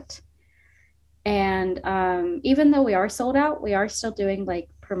whole lot. And even though we are sold out, we are still doing like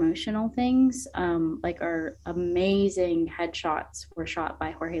promotional things. Like our amazing headshots were shot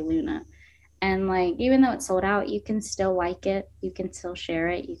by Jorge Luna. And like, even though it's sold out, you can still like it. You can still share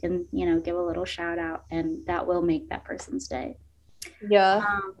it. You can, give a little shout out, and that will make that person's day. Yeah.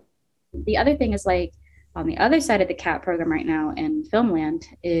 The other thing is like on the other side of the CAT program right now in Filmland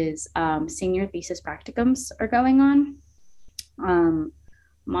is senior thesis practicums are going on.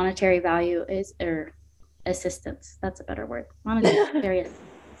 Monetary value or assistance. That's a better word. Monetary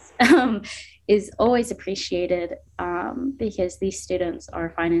assistance is always appreciated because these students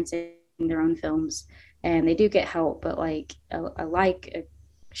are financing their own films and they do get help, but like a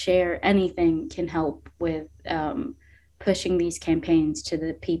share, anything can help with pushing these campaigns to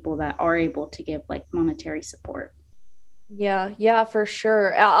the people that are able to give like monetary support. Yeah, for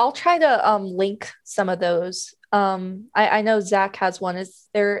sure. I'll try to link some of those. I know Zach has one. Is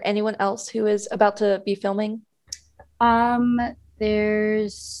there anyone else who is about to be filming?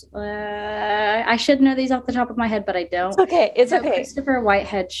 There's I should know these off the top of my head, but I don't. It's okay. Christopher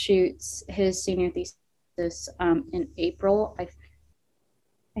Whitehead shoots his senior thesis in April. I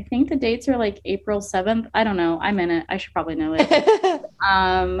think the dates are like April 7th. I don't know. I'm in it. I should probably know it.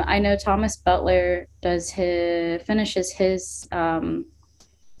 I know Thomas Butler finishes his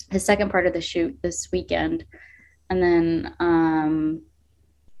second part of the shoot this weekend. And then I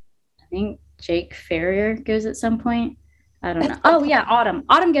think Jake Ferrier goes at some point. I don't know. Oh yeah, Autumn.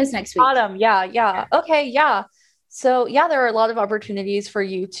 Autumn goes next week. Autumn, yeah. Okay, yeah. So yeah, there are a lot of opportunities for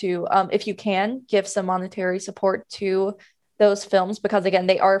you to, if you can, give some monetary support to those films, because again,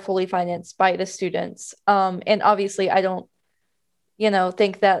 they are fully financed by the students. And obviously I don't,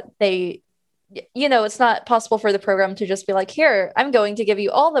 think that they, it's not possible for the program to just be like, here, I'm going to give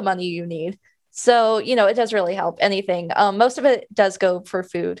you all the money you need. So, it does really help anything. Most of it does go for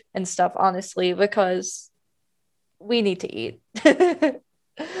food and stuff, honestly, because we need to eat.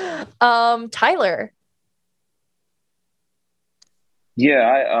 Tyler.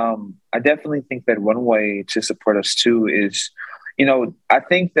 Yeah, I definitely think that one way to support us too is, I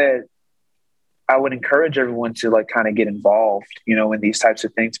think that I would encourage everyone to like kind of get involved, in these types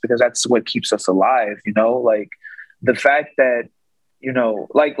of things, because that's what keeps us alive, like the fact that,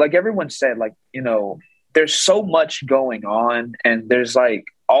 like everyone said, like, there's so much going on and there's like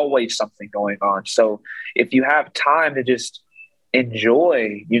always something going on. So if you have time to just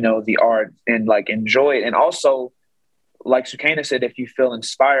enjoy, the art and like enjoy it, and also, like Sukana said, if you feel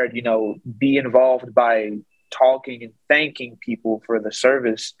inspired, be involved by talking and thanking people for the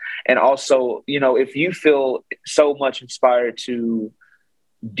service. And also, if you feel so much inspired to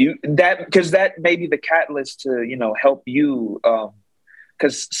do that, because that may be the catalyst to, help you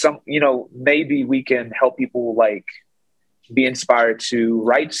because maybe we can help people like be inspired to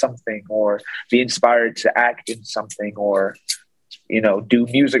write something or be inspired to act in something or, do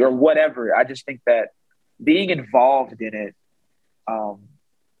music or whatever. I just think that being involved in it,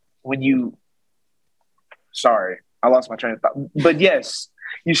 sorry, I lost my train of thought, but yes,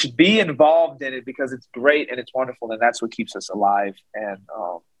 you should be involved in it because it's great and it's wonderful. And that's what keeps us alive. And,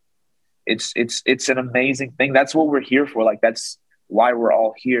 it's an amazing thing. That's what we're here for. Like, that's why we're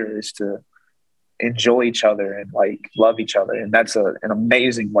all here, is to enjoy each other and like love each other. And that's an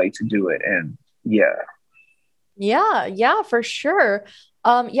amazing way to do it. And Yeah, for sure.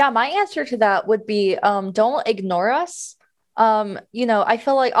 My answer to that would be don't ignore us. I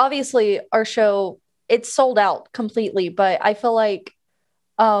feel like obviously our show, it's sold out completely, but I feel like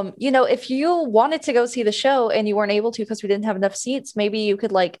if you wanted to go see the show and you weren't able to because we didn't have enough seats, maybe you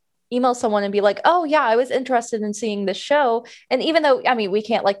could like email someone and be like, oh yeah, I was interested in seeing the show. And even though, I mean, we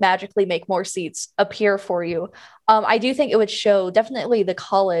can't like magically make more seats appear for you, I do think it would show definitely the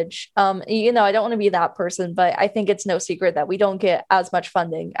college. I don't want to be that person, but I think it's no secret that we don't get as much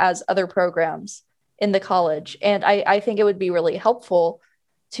funding as other programs in the college. And I think it would be really helpful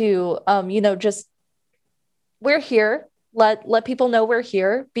to, just, we're here. Let people know we're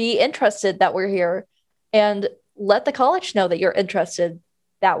here, be interested that we're here, and let the college know that you're interested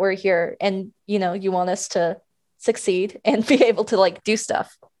that we're here, and you want us to succeed and be able to like do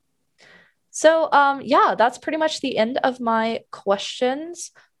stuff. So that's pretty much the end of my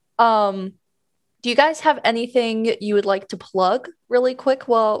questions. Do you guys have anything you would like to plug really quick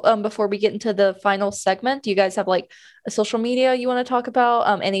before we get into the final segment? Do you guys have like a social media you want to talk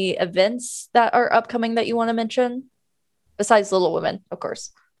about? Any events that are upcoming that you want to mention? Besides Little Women, of course.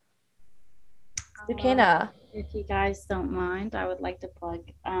 Sukaina. If you guys don't mind, I would like to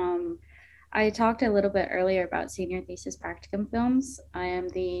plug. I talked a little bit earlier about senior thesis practicum films. I am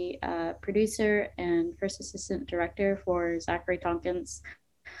the producer and first assistant director for Zachary Tompkins'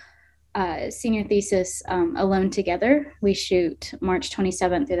 senior thesis, Alone Together. We shoot March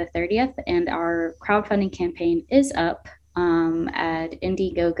 27th through the 30th, and our crowdfunding campaign is up at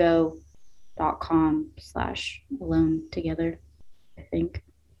indiegogo.com/alone together, I think.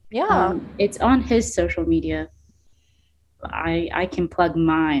 Yeah. It's on his social media. I can plug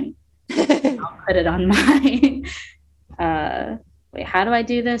mine. I'll put it on mine. Wait, how do I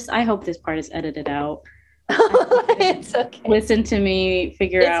do this? I hope this part is edited out. It's okay. Listen to me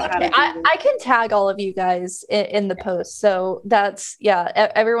figure out how to do this. I can tag all of you guys in the post. So that's,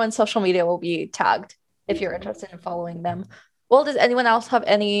 everyone's social media will be tagged if you're interested in following them. Well, does anyone else have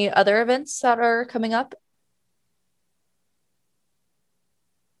any other events that are coming up?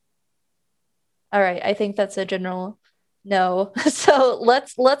 All right, I think that's a general no. So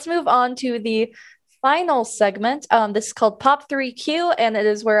let's move on to the final segment. This is called Pop 3Q, and it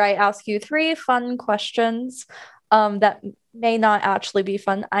is where I ask you 3 fun questions that may not actually be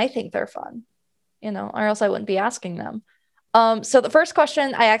fun. I think they're fun, or else I wouldn't be asking them. So the first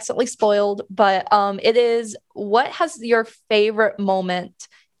question I accidentally spoiled, but it is, what has your favorite moment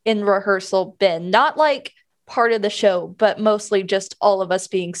in rehearsal been? Not like part of the show, but mostly just all of us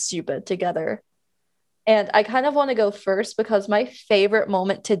being stupid together. And I kind of want to go first because my favorite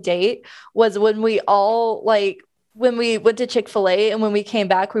moment to date was when we all when we went to Chick-fil-A and when we came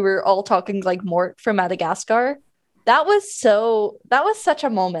back, we were all talking like Mort from Madagascar. That was such a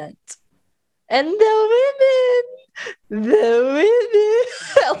moment. And the women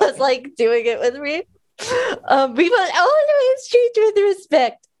was like doing it with me. We went always treat with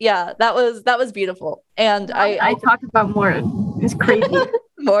respect. Yeah, that was beautiful. And I talk about Mort. It's crazy.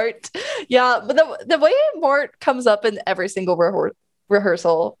 Mort. Yeah, but the way Mort comes up in every single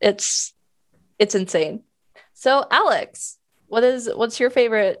rehearsal, it's insane. So Alex, what's your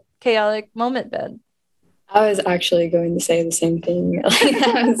favorite chaotic moment been? I was actually going to say the same thing.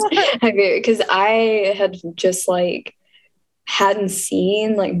 Because I had just hadn't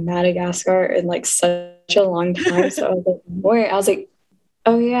seen Madagascar in such a long time. So I was like, boy,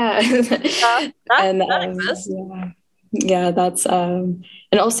 oh yeah. And yeah, that's and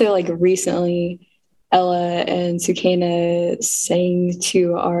also recently Ella and Sukaina sang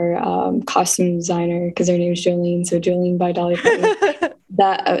to our costume designer because her name is Jolene. So Jolene by Dolly Parton.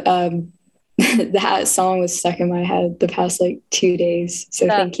 That song was stuck in my head the past 2 days. So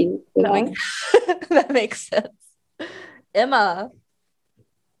thank you for that. That makes sense. Emma.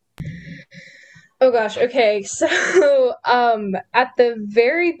 Oh gosh, okay. So at the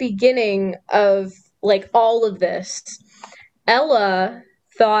very beginning of all of this, Ella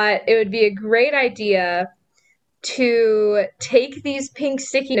thought it would be a great idea to take these pink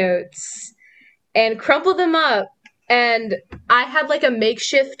sticky notes and crumple them up and I had like a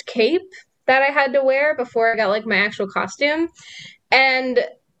makeshift cape that I had to wear before I got like my actual costume. And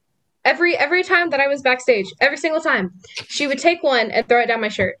every time that I was backstage, every single time, she would take one and throw it down my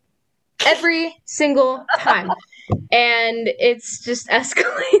shirt. Every single time. And it's just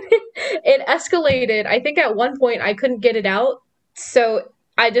escalated. It escalated. I think at one point I couldn't get it out. So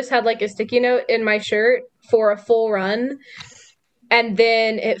I just had like a sticky note in my shirt for a full run. And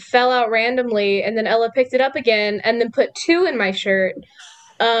then it fell out randomly. And then Ella picked it up again and then put two in my shirt.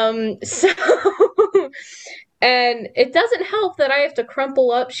 So and it doesn't help that I have to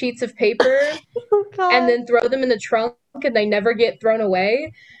crumple up sheets of paper and then throw them in the trunk and they never get thrown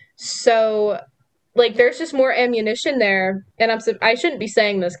away. So like there's just more ammunition there, and I shouldn't be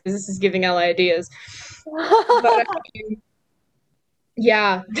saying this because this is giving Ella ideas. But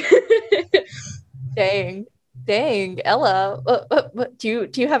yeah. Dang, Ella. Do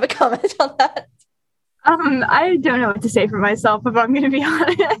you have a comment on that? I don't know what to say for myself, if I'm going to be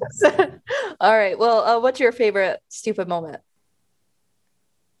honest. All right. Well, what's your favorite stupid moment?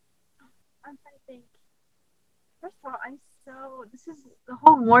 I'm trying to think. First of all, this is the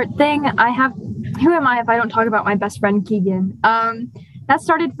whole Mort thing. Who am I if I don't talk about my best friend Keegan? That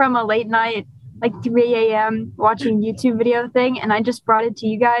started from a late night, like 3 a.m. watching YouTube video thing, and I just brought it to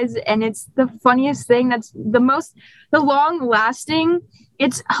you guys, and it's the funniest thing. That's the long lasting.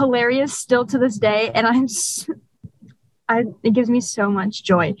 It's hilarious still to this day, and it gives me so much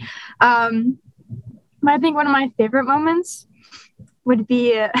joy. But I think one of my favorite moments would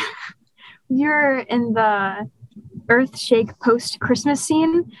be you're in the Earthshake post-Christmas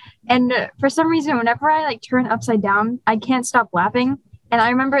scene, and for some reason, whenever I like turn upside down, I can't stop laughing. And I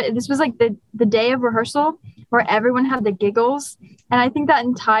remember this was like the day of rehearsal where everyone had the giggles, and I think that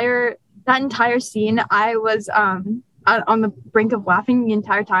entire scene, I was on the brink of laughing the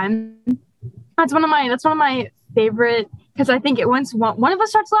entire time. That's one of my favorite, because I think once one of us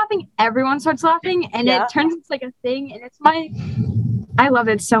starts laughing, everyone starts laughing, and it turns into like a thing, and I love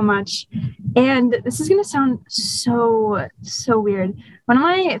it so much. And this is gonna sound so weird. One of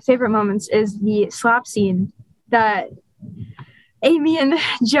my favorite moments is the slap scene that Amy and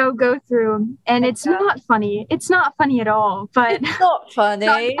Joe go through, and it's not funny. It's not funny at all. But it's not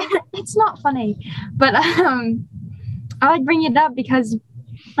funny. It's not funny. But I like bringing it up because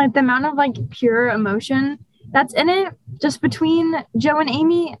like the amount of like pure emotion that's in it, just between Joe and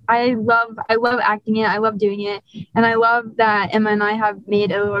Amy, I love acting it. I love doing it, and I love that Emma and I have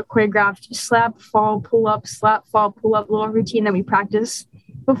made a little choreographed slap, fall, pull up, slap, fall, pull up little routine that we practice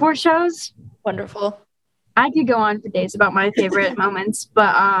before shows. Wonderful. I could go on for days about my favorite moments,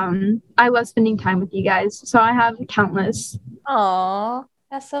 but I love spending time with you guys, so I have countless. Aw,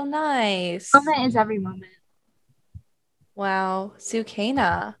 that's so nice. Moment is every moment. Wow,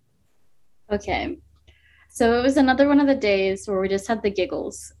 Sukaina. Okay. So it was another one of the days where we just had the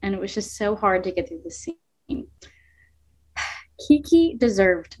giggles, and it was just so hard to get through the scene. Kiki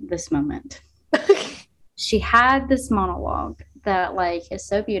deserved this moment. She had this monologue that like is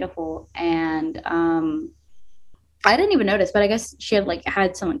so beautiful, and I didn't even notice, but I guess she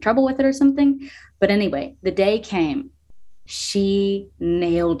had some trouble with it or something. But anyway, the day came. She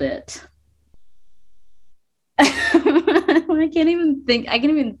nailed it. I can't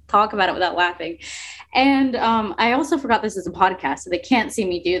even talk about it without laughing. And I also forgot this is a podcast, so they can't see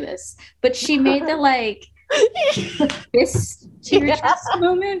me do this. But she made the fist to your chest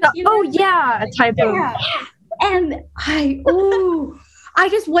moment. You know? Oh yeah, a type of. And I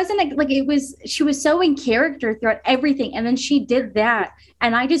just wasn't like it was. She was so in character throughout everything, and then she did that,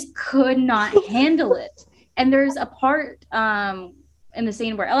 and I just could not handle it. And there's a part in the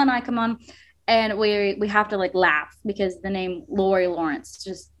scene where Ella and I come on. And we have to like laugh because the name Lori Lawrence is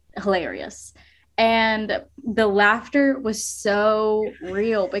just hilarious. And the laughter was so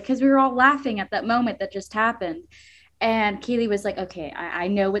real because we were all laughing at that moment that just happened. And Keely was like, okay, I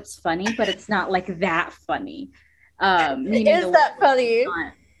know it's funny, but it's not like that funny. Is that funny?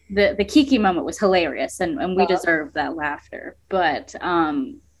 The Kiki moment was hilarious, and we deserve that laughter. But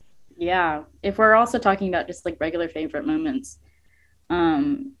yeah, if we're also talking about just like regular favorite moments,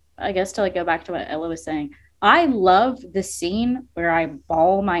 I guess to like go back to what Ella was saying, I love the scene where I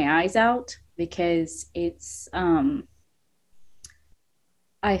bawl my eyes out because it's I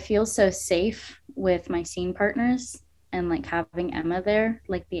feel so safe with my scene partners, and like having Emma there,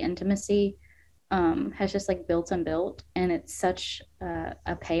 like the intimacy has just like built, and it's such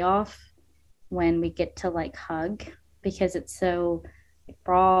a payoff when we get to like hug because it's so like,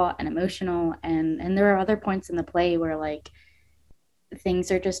 raw and emotional, and there are other points in the play where like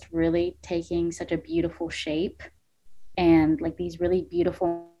things are just really taking such a beautiful shape, and like these really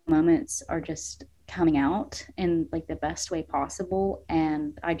beautiful moments are just coming out in like the best way possible,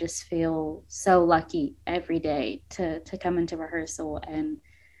 and I just feel so lucky every day to come into rehearsal and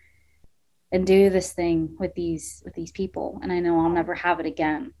do this thing with these people, and I know I'll never have it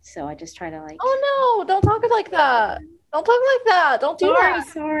again, so I just try to like, oh no, don't talk like that. Don't talk like that. Don't do that.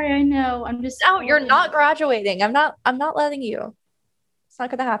 Sorry, I know. I'm just No, you're not graduating. I'm not letting you. It's not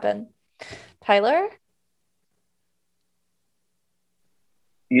gonna happen. Tyler?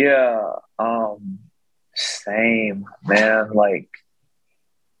 Yeah, same, man. Like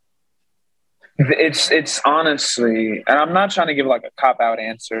it's honestly, and I'm not trying to give like a cop out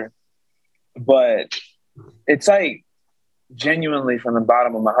answer, but it's like genuinely from the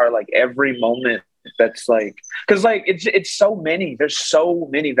bottom of my heart, like every moment that's like, because like it's so many. There's so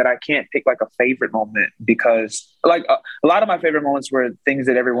many that I can't pick like a favorite moment, because like a lot of my favorite moments were things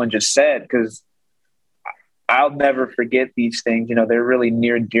that everyone just said, because I'll never forget these things. You know, they're really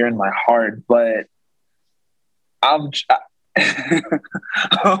near and dear in my heart. But I'm,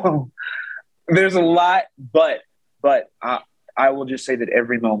 there's a lot, but I will just say that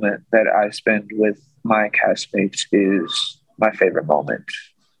every moment that I spend with my castmates is my favorite moment.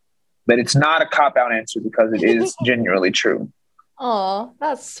 But it's not a cop out answer, because it is genuinely true. Oh,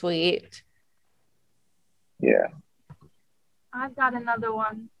 that's sweet. Yeah. I've got another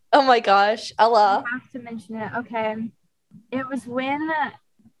one. Oh my gosh, Ella. I have to mention it. Okay. It was when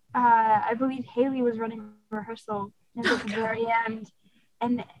I believe Haley was running rehearsal. It was at the very end.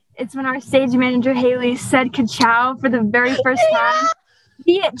 And it's when our stage manager, Haley, said ka-chow for the very first time.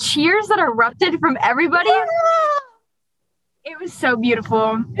 The cheers that erupted from everybody. Yeah. It was so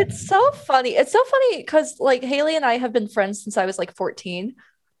beautiful. It's so funny. It's so funny because like Haley and I have been friends since I was like 14.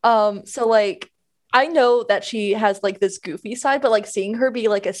 So like I know that she has like this goofy side, but like seeing her be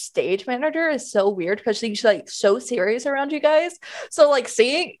like a stage manager is so weird because she's like so serious around you guys. So like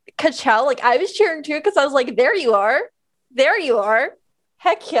seeing Ka-chow, like I was cheering too because I was like, there you are. There you are.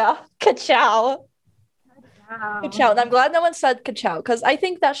 Heck yeah. Ka-chow. Wow. Ka-chow. And I'm glad no one said Ka-chow because I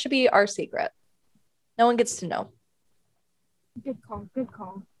think that should be our secret. No one gets to know. Good call. Good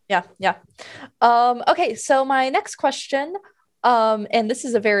call. Yeah, yeah. Okay, so my next question, and this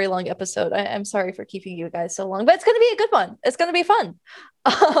is a very long episode. I'm sorry for keeping you guys so long, but it's gonna be a good one. It's gonna be fun.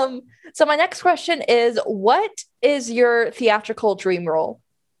 So my next question is, what is your theatrical dream role?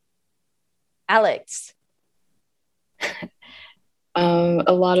 Alex. A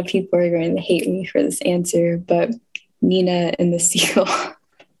lot of people are going to hate me for this answer, but Nina in the Seagull.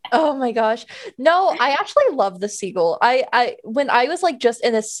 Oh my gosh. No, I actually love the Seagull. I when I was like just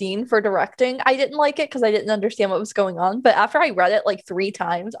in a scene for directing, I didn't like it because I didn't understand what was going on. But after I read it like 3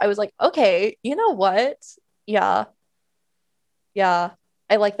 times, I was like, okay, you know what? Yeah. Yeah.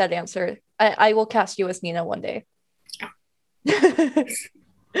 I like that answer. I will cast you as Nina one day.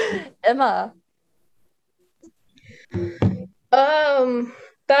 Emma.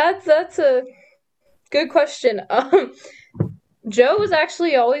 That's a good question. Jo has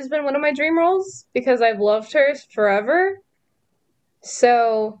actually always been one of my dream roles because I've loved her forever.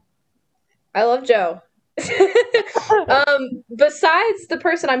 So I love Jo. Besides the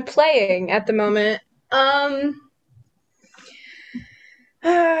person I'm playing at the moment, the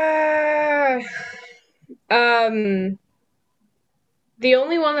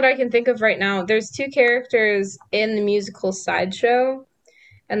only one that I can think of right now, there's 2 characters in the musical Sideshow,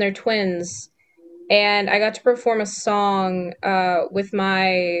 and they're twins. And I got to perform a song with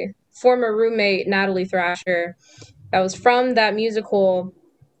my former roommate, Natalie Thrasher, that was from that musical,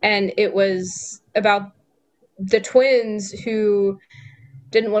 and it was about the twins who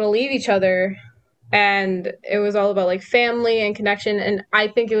didn't want to leave each other, and it was all about like family and connection, and I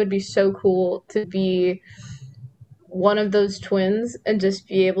think it would be so cool to be one of those twins and just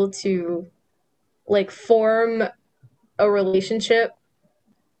be able to like form a relationship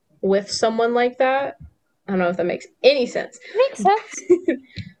with someone like that. I don't know if that makes any sense. Makes sense.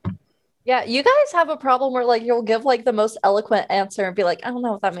 Yeah, you guys have a problem where like you'll give like the most eloquent answer and be like, I don't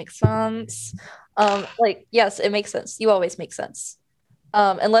know if that makes sense. Like, yes, it makes sense. You always make sense.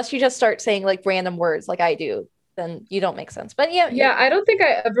 Unless you just start saying like random words like I do, then you don't make sense. But yeah, Yeah, I don't think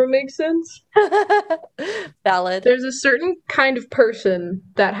I ever make sense. Valid. There's a certain kind of person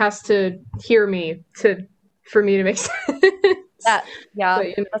that has to hear me for me to make sense. Yeah, But,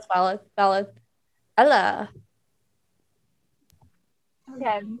 you know. that's valid. Valid. Ella.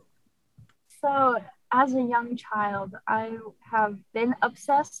 Okay. So, as a young child, I have been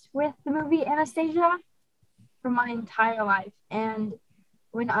obsessed with the movie Anastasia for my entire life. And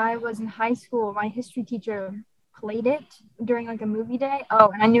when I was in high school, my history teacher played it during like a movie day. Oh,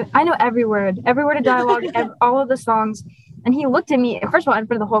 and I know every word of dialogue, all of the songs. And he looked at me, first of all, in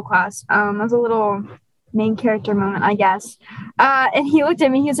front of the whole class. It was a little main character moment, I guess. And he looked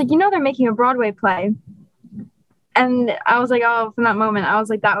at me, he was like, they're making a Broadway play. And I was like, oh, from that moment, I was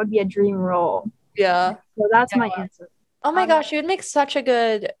like, that would be a dream role. Yeah. So that's my answer. Oh my gosh, you would make such a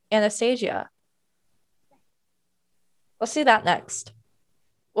good Anastasia. Let's do that next.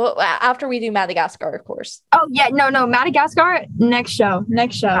 Well, after we do Madagascar, of course. Oh, yeah. No. Madagascar, next show.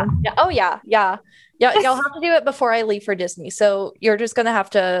 Yeah. Oh, yeah. You'll have to do it before I leave for Disney. So you're just going to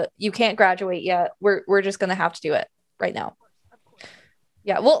have to, you can't graduate yet. We're just going to have to do it right now.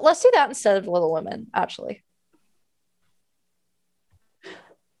 Yeah. Well, let's do that instead of Little Women, actually.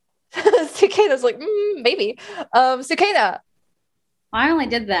 Sukaina's like, maybe. Sukaina. I only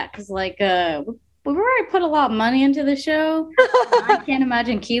did that because, like, we already put a lot of money into the show. I can't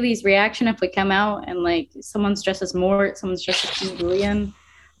imagine Keely's reaction if we come out and, like, someone's dressed as Mort, someone's dressed as King Julian.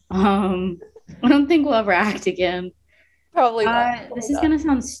 I don't think we'll ever act again. Probably not. This is gonna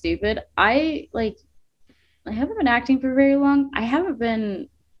sound stupid. I haven't been acting for very long. I haven't been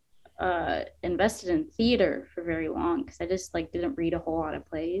invested in theater for very long because I just didn't read a whole lot of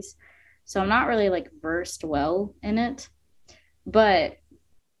plays, so I'm not really versed well in it. But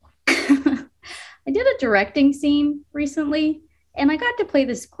I did a directing scene recently, and I got to play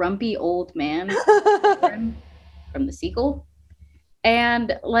this grumpy old man from the sequel,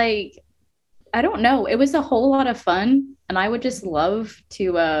 and I don't know, it was a whole lot of fun, and I would just love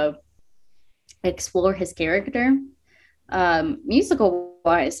to explore his character. Musical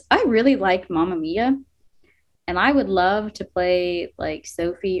wise, I really like Mamma Mia, and I would love to play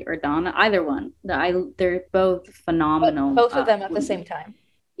Sophie or Donna, either one. They're both phenomenal. Both of them at the same time.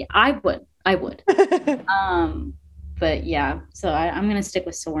 Yeah, I would. But yeah, so I'm gonna stick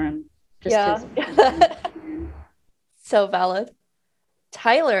with Soren. So valid.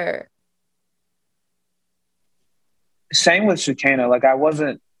 Tyler. Same with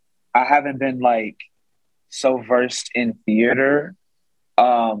Sukaina. I haven't been so versed in theater.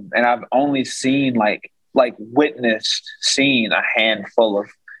 And I've only seen seen a handful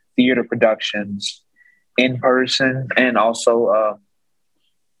of theater productions in person and also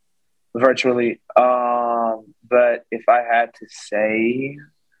virtually. But if I had to say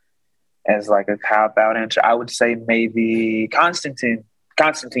as a cop-out answer, I would say maybe Constantine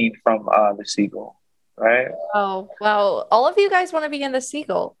from The Seagull, right? Oh, wow. All of you guys want to be in The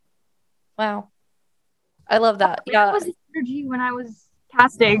Seagull. Wow. I love that. Yeah. That was the energy when I was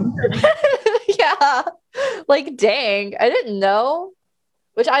casting. Yeah. Dang. I didn't know.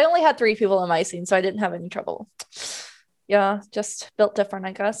 Which I only had 3 people in my scene, so I didn't have any trouble. Yeah, just built different,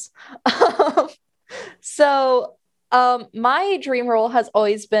 I guess. So, my dream role has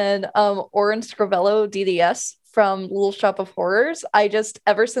always been Orin Scrivello DDS from Little Shop of Horrors.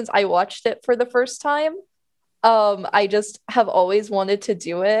 Ever since I watched it for the first time, I just have always wanted to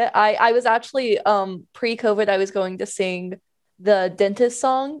do it. I was actually pre-COVID, I was going to sing the dentist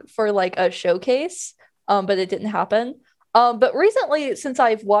song for a showcase, but it didn't happen. But recently, since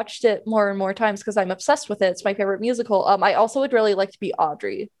I've watched it more and more times because I'm obsessed with it, it's my favorite musical. I also would really like to be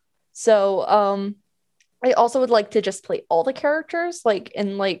Audrey. So I also would like to just play all the characters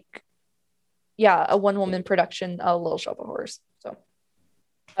in a one-woman production, Little Shop of Horrors. So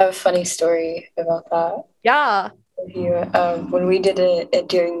I have a funny story about that. Yeah. When we did it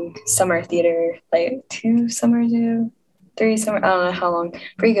during summer theater, 2 summers ago, 3 summers, I don't know how long,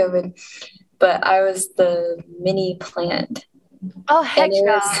 pre-COVID, but I was the mini plant. Oh, heck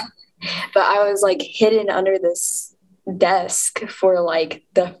yeah. But I was hidden under this desk for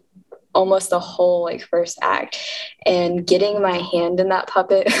almost the whole first act, and getting my hand in that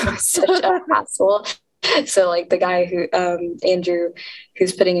puppet was such a hassle. So the guy who Andrew,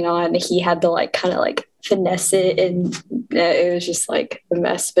 who's putting it on, he had to kind of finesse it, and it was just a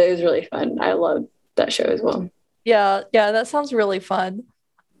mess, but it was really fun. I loved that show as well. Yeah, that sounds really fun.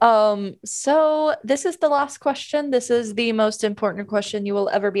 So this is the last question. This is the most important question you will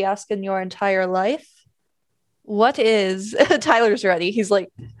ever be asked in your entire life. What is Tyler's ready? He's like,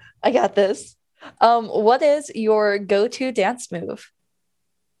 I got this. What is your go-to dance move?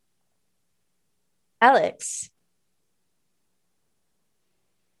 Alex.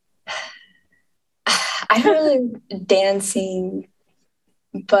 I don't really dancing,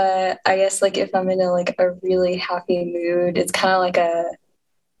 but I guess if I'm in a really happy mood, it's kind of a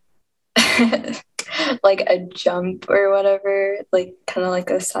jump or whatever, kind of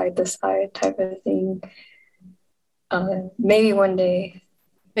a side to side type of thing. Maybe one day.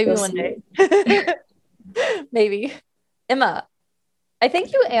 Maybe. Emma, I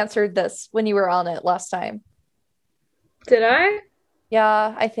think you answered this when you were on it last time. Did I?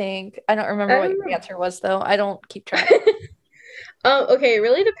 Yeah, I think. I don't remember what your answer was, though. I don't keep track. Okay, it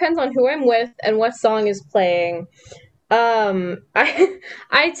really depends on who I'm with and what song is playing.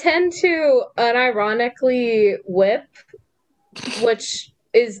 I tend to unironically whip, which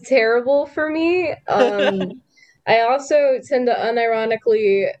is terrible for me. I also tend to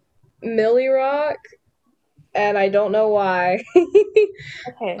unironically Millie rock, and I don't know why.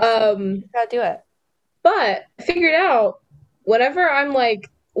 Okay, so you gotta do it. But I figured out whenever I'm like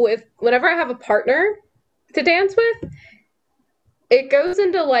whenever I have a partner to dance with, it goes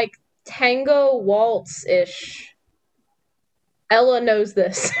into like tango waltz ish. Ella knows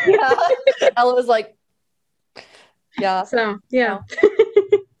this. Yeah. Ella was like, yeah. So yeah.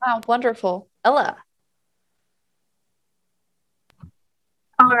 Wow, wonderful. Ella.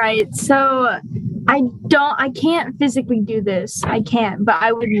 All right, so I can't physically do this. I can't, but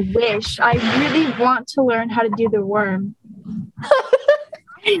I would wish. I really want to learn how to do the worm.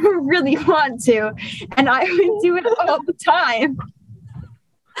 I really want to, and I would do it all the time.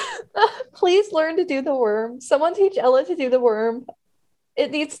 Please learn to do the worm. Someone teach Ella to do the worm.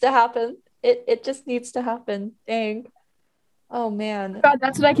 It needs to happen. It just needs to happen. Dang. Oh man. God,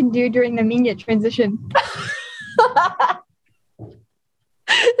 that's what I can do during the Mingit transition.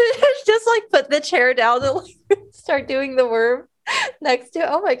 Just like put the chair down and like start doing the worm next to it.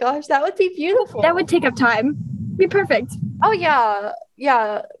 Oh my gosh, that would be beautiful. That would take up time. Be perfect. Oh yeah.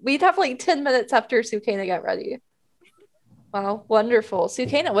 Yeah. We'd have like 10 minutes after Sukena get ready. Wow, wonderful.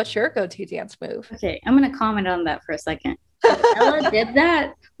 Sukena, what's your go-to dance move? Okay, I'm gonna comment on that for a second. If Ella did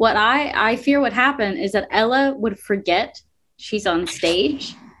that, what I fear would happen is that Ella would forget she's on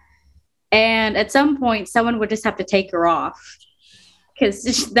stage, and at some point, someone would just have to take her off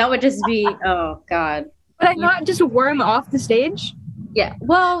because that would just be, oh god. Would I not just worm off the stage? Yeah,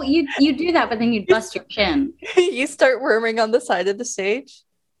 well, you do that, but then you'd bust your chin. You start worming on the side of the stage.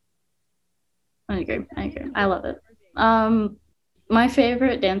 I agree. I love it. My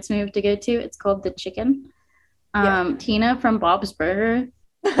favorite dance move to go to, it's called the chicken. Tina from Bob's Burger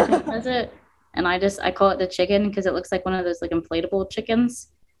does it, and I call it the chicken because it looks like one of those like inflatable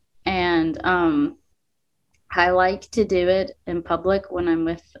chickens, and I like to do it in public when I'm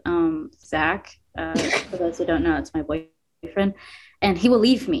with Zach. For those who don't know, it's my boyfriend, and he will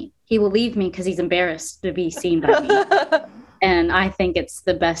leave me because he's embarrassed to be seen by me. And I think it's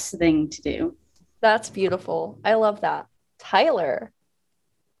the best thing to do. That's beautiful. I love that. Tyler.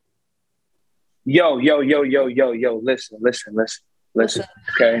 Yo. Listen.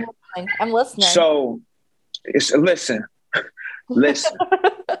 Okay. I'm listening. So, listen.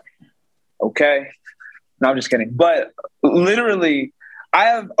 Okay. No, I'm just kidding. But literally,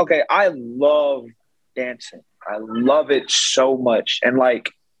 I love dancing. I love it so much. And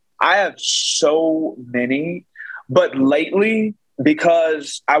like, I have so many, but lately,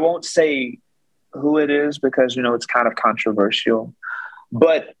 because I won't say who it is because, it's kind of controversial,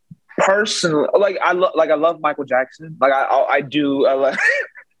 but personally, I love Michael Jackson. Like I do.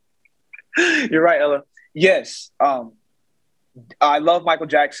 You're right, Ella. Yes. I love Michael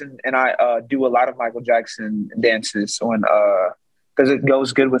Jackson, and I do a lot of Michael Jackson dances when because it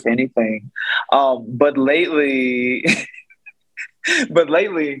goes good with anything. But lately,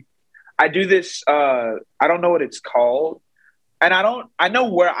 I do this. I don't know what it's called, and I know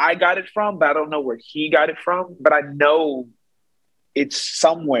where I got it from, but I don't know where he got it from. But I know it's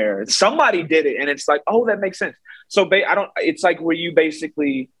somewhere. Somebody did it, and it's like, oh, that makes sense. So It's like where you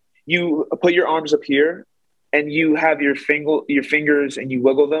basically you put your arms up here, and you have your fingers, and you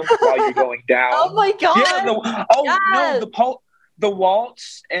wiggle them while you're going down. Oh my god! Yeah. Yes. No, the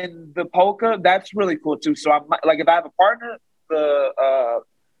waltz and the polka. That's really cool too. So I'm like, if I have a partner,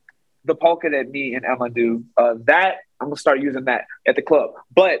 the polka that me and Emma do, that I'm gonna start using that at the club.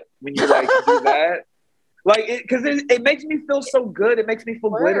 But when you like do that. Like, because it makes me feel so good. It makes me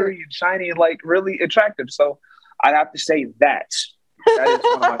feel glittery and shiny and like really attractive. So I'd have to say that is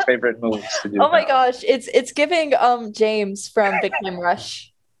one of my favorite moves to do. Oh my gosh, it's giving James from Big Time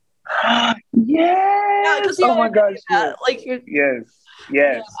Rush. Yes. Oh my gosh. Yes. Like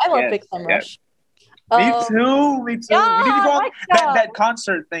yes. I love Big Time Rush. Me too. Me too. Yeah, we need to go on that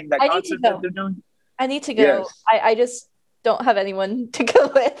concert thing. That concert that they're doing. I need to go. Yes. I just don't have anyone to go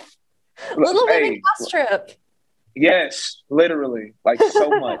with. Little Women Class Trip. Yes, literally, like so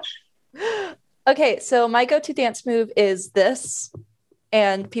much. Okay, so my go-to dance move is this,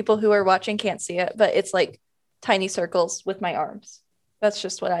 and people who are watching can't see it, but it's like tiny circles with my arms. That's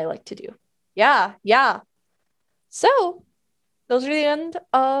just what I like to do. Yeah. So those are the end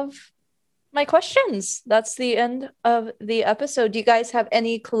of my questions. That's the end of the episode. Do you guys have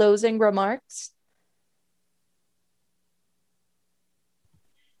any closing remarks?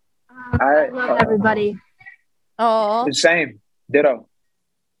 I love everybody. Oh, Same. Ditto.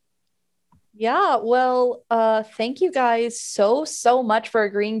 Yeah, well, thank you guys so much for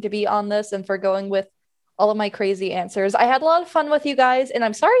agreeing to be on this and for going with all of my crazy answers. I had a lot of fun with you guys, and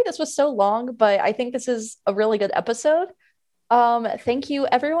I'm sorry this was so long, but I think this is a really good episode. Thank you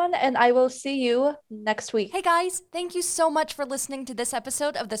everyone, and I will see you next week. Hey guys, thank you so much for listening to this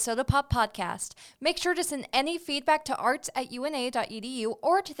episode of the SOTA Pop podcast. Make sure to send any feedback to arts@una.edu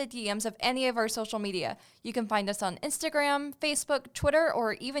or to the DMs of any of our social media. You can find us on Instagram, Facebook, Twitter,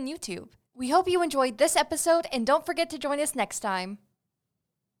 or even YouTube. We hope you enjoyed this episode, and don't forget to join us next time.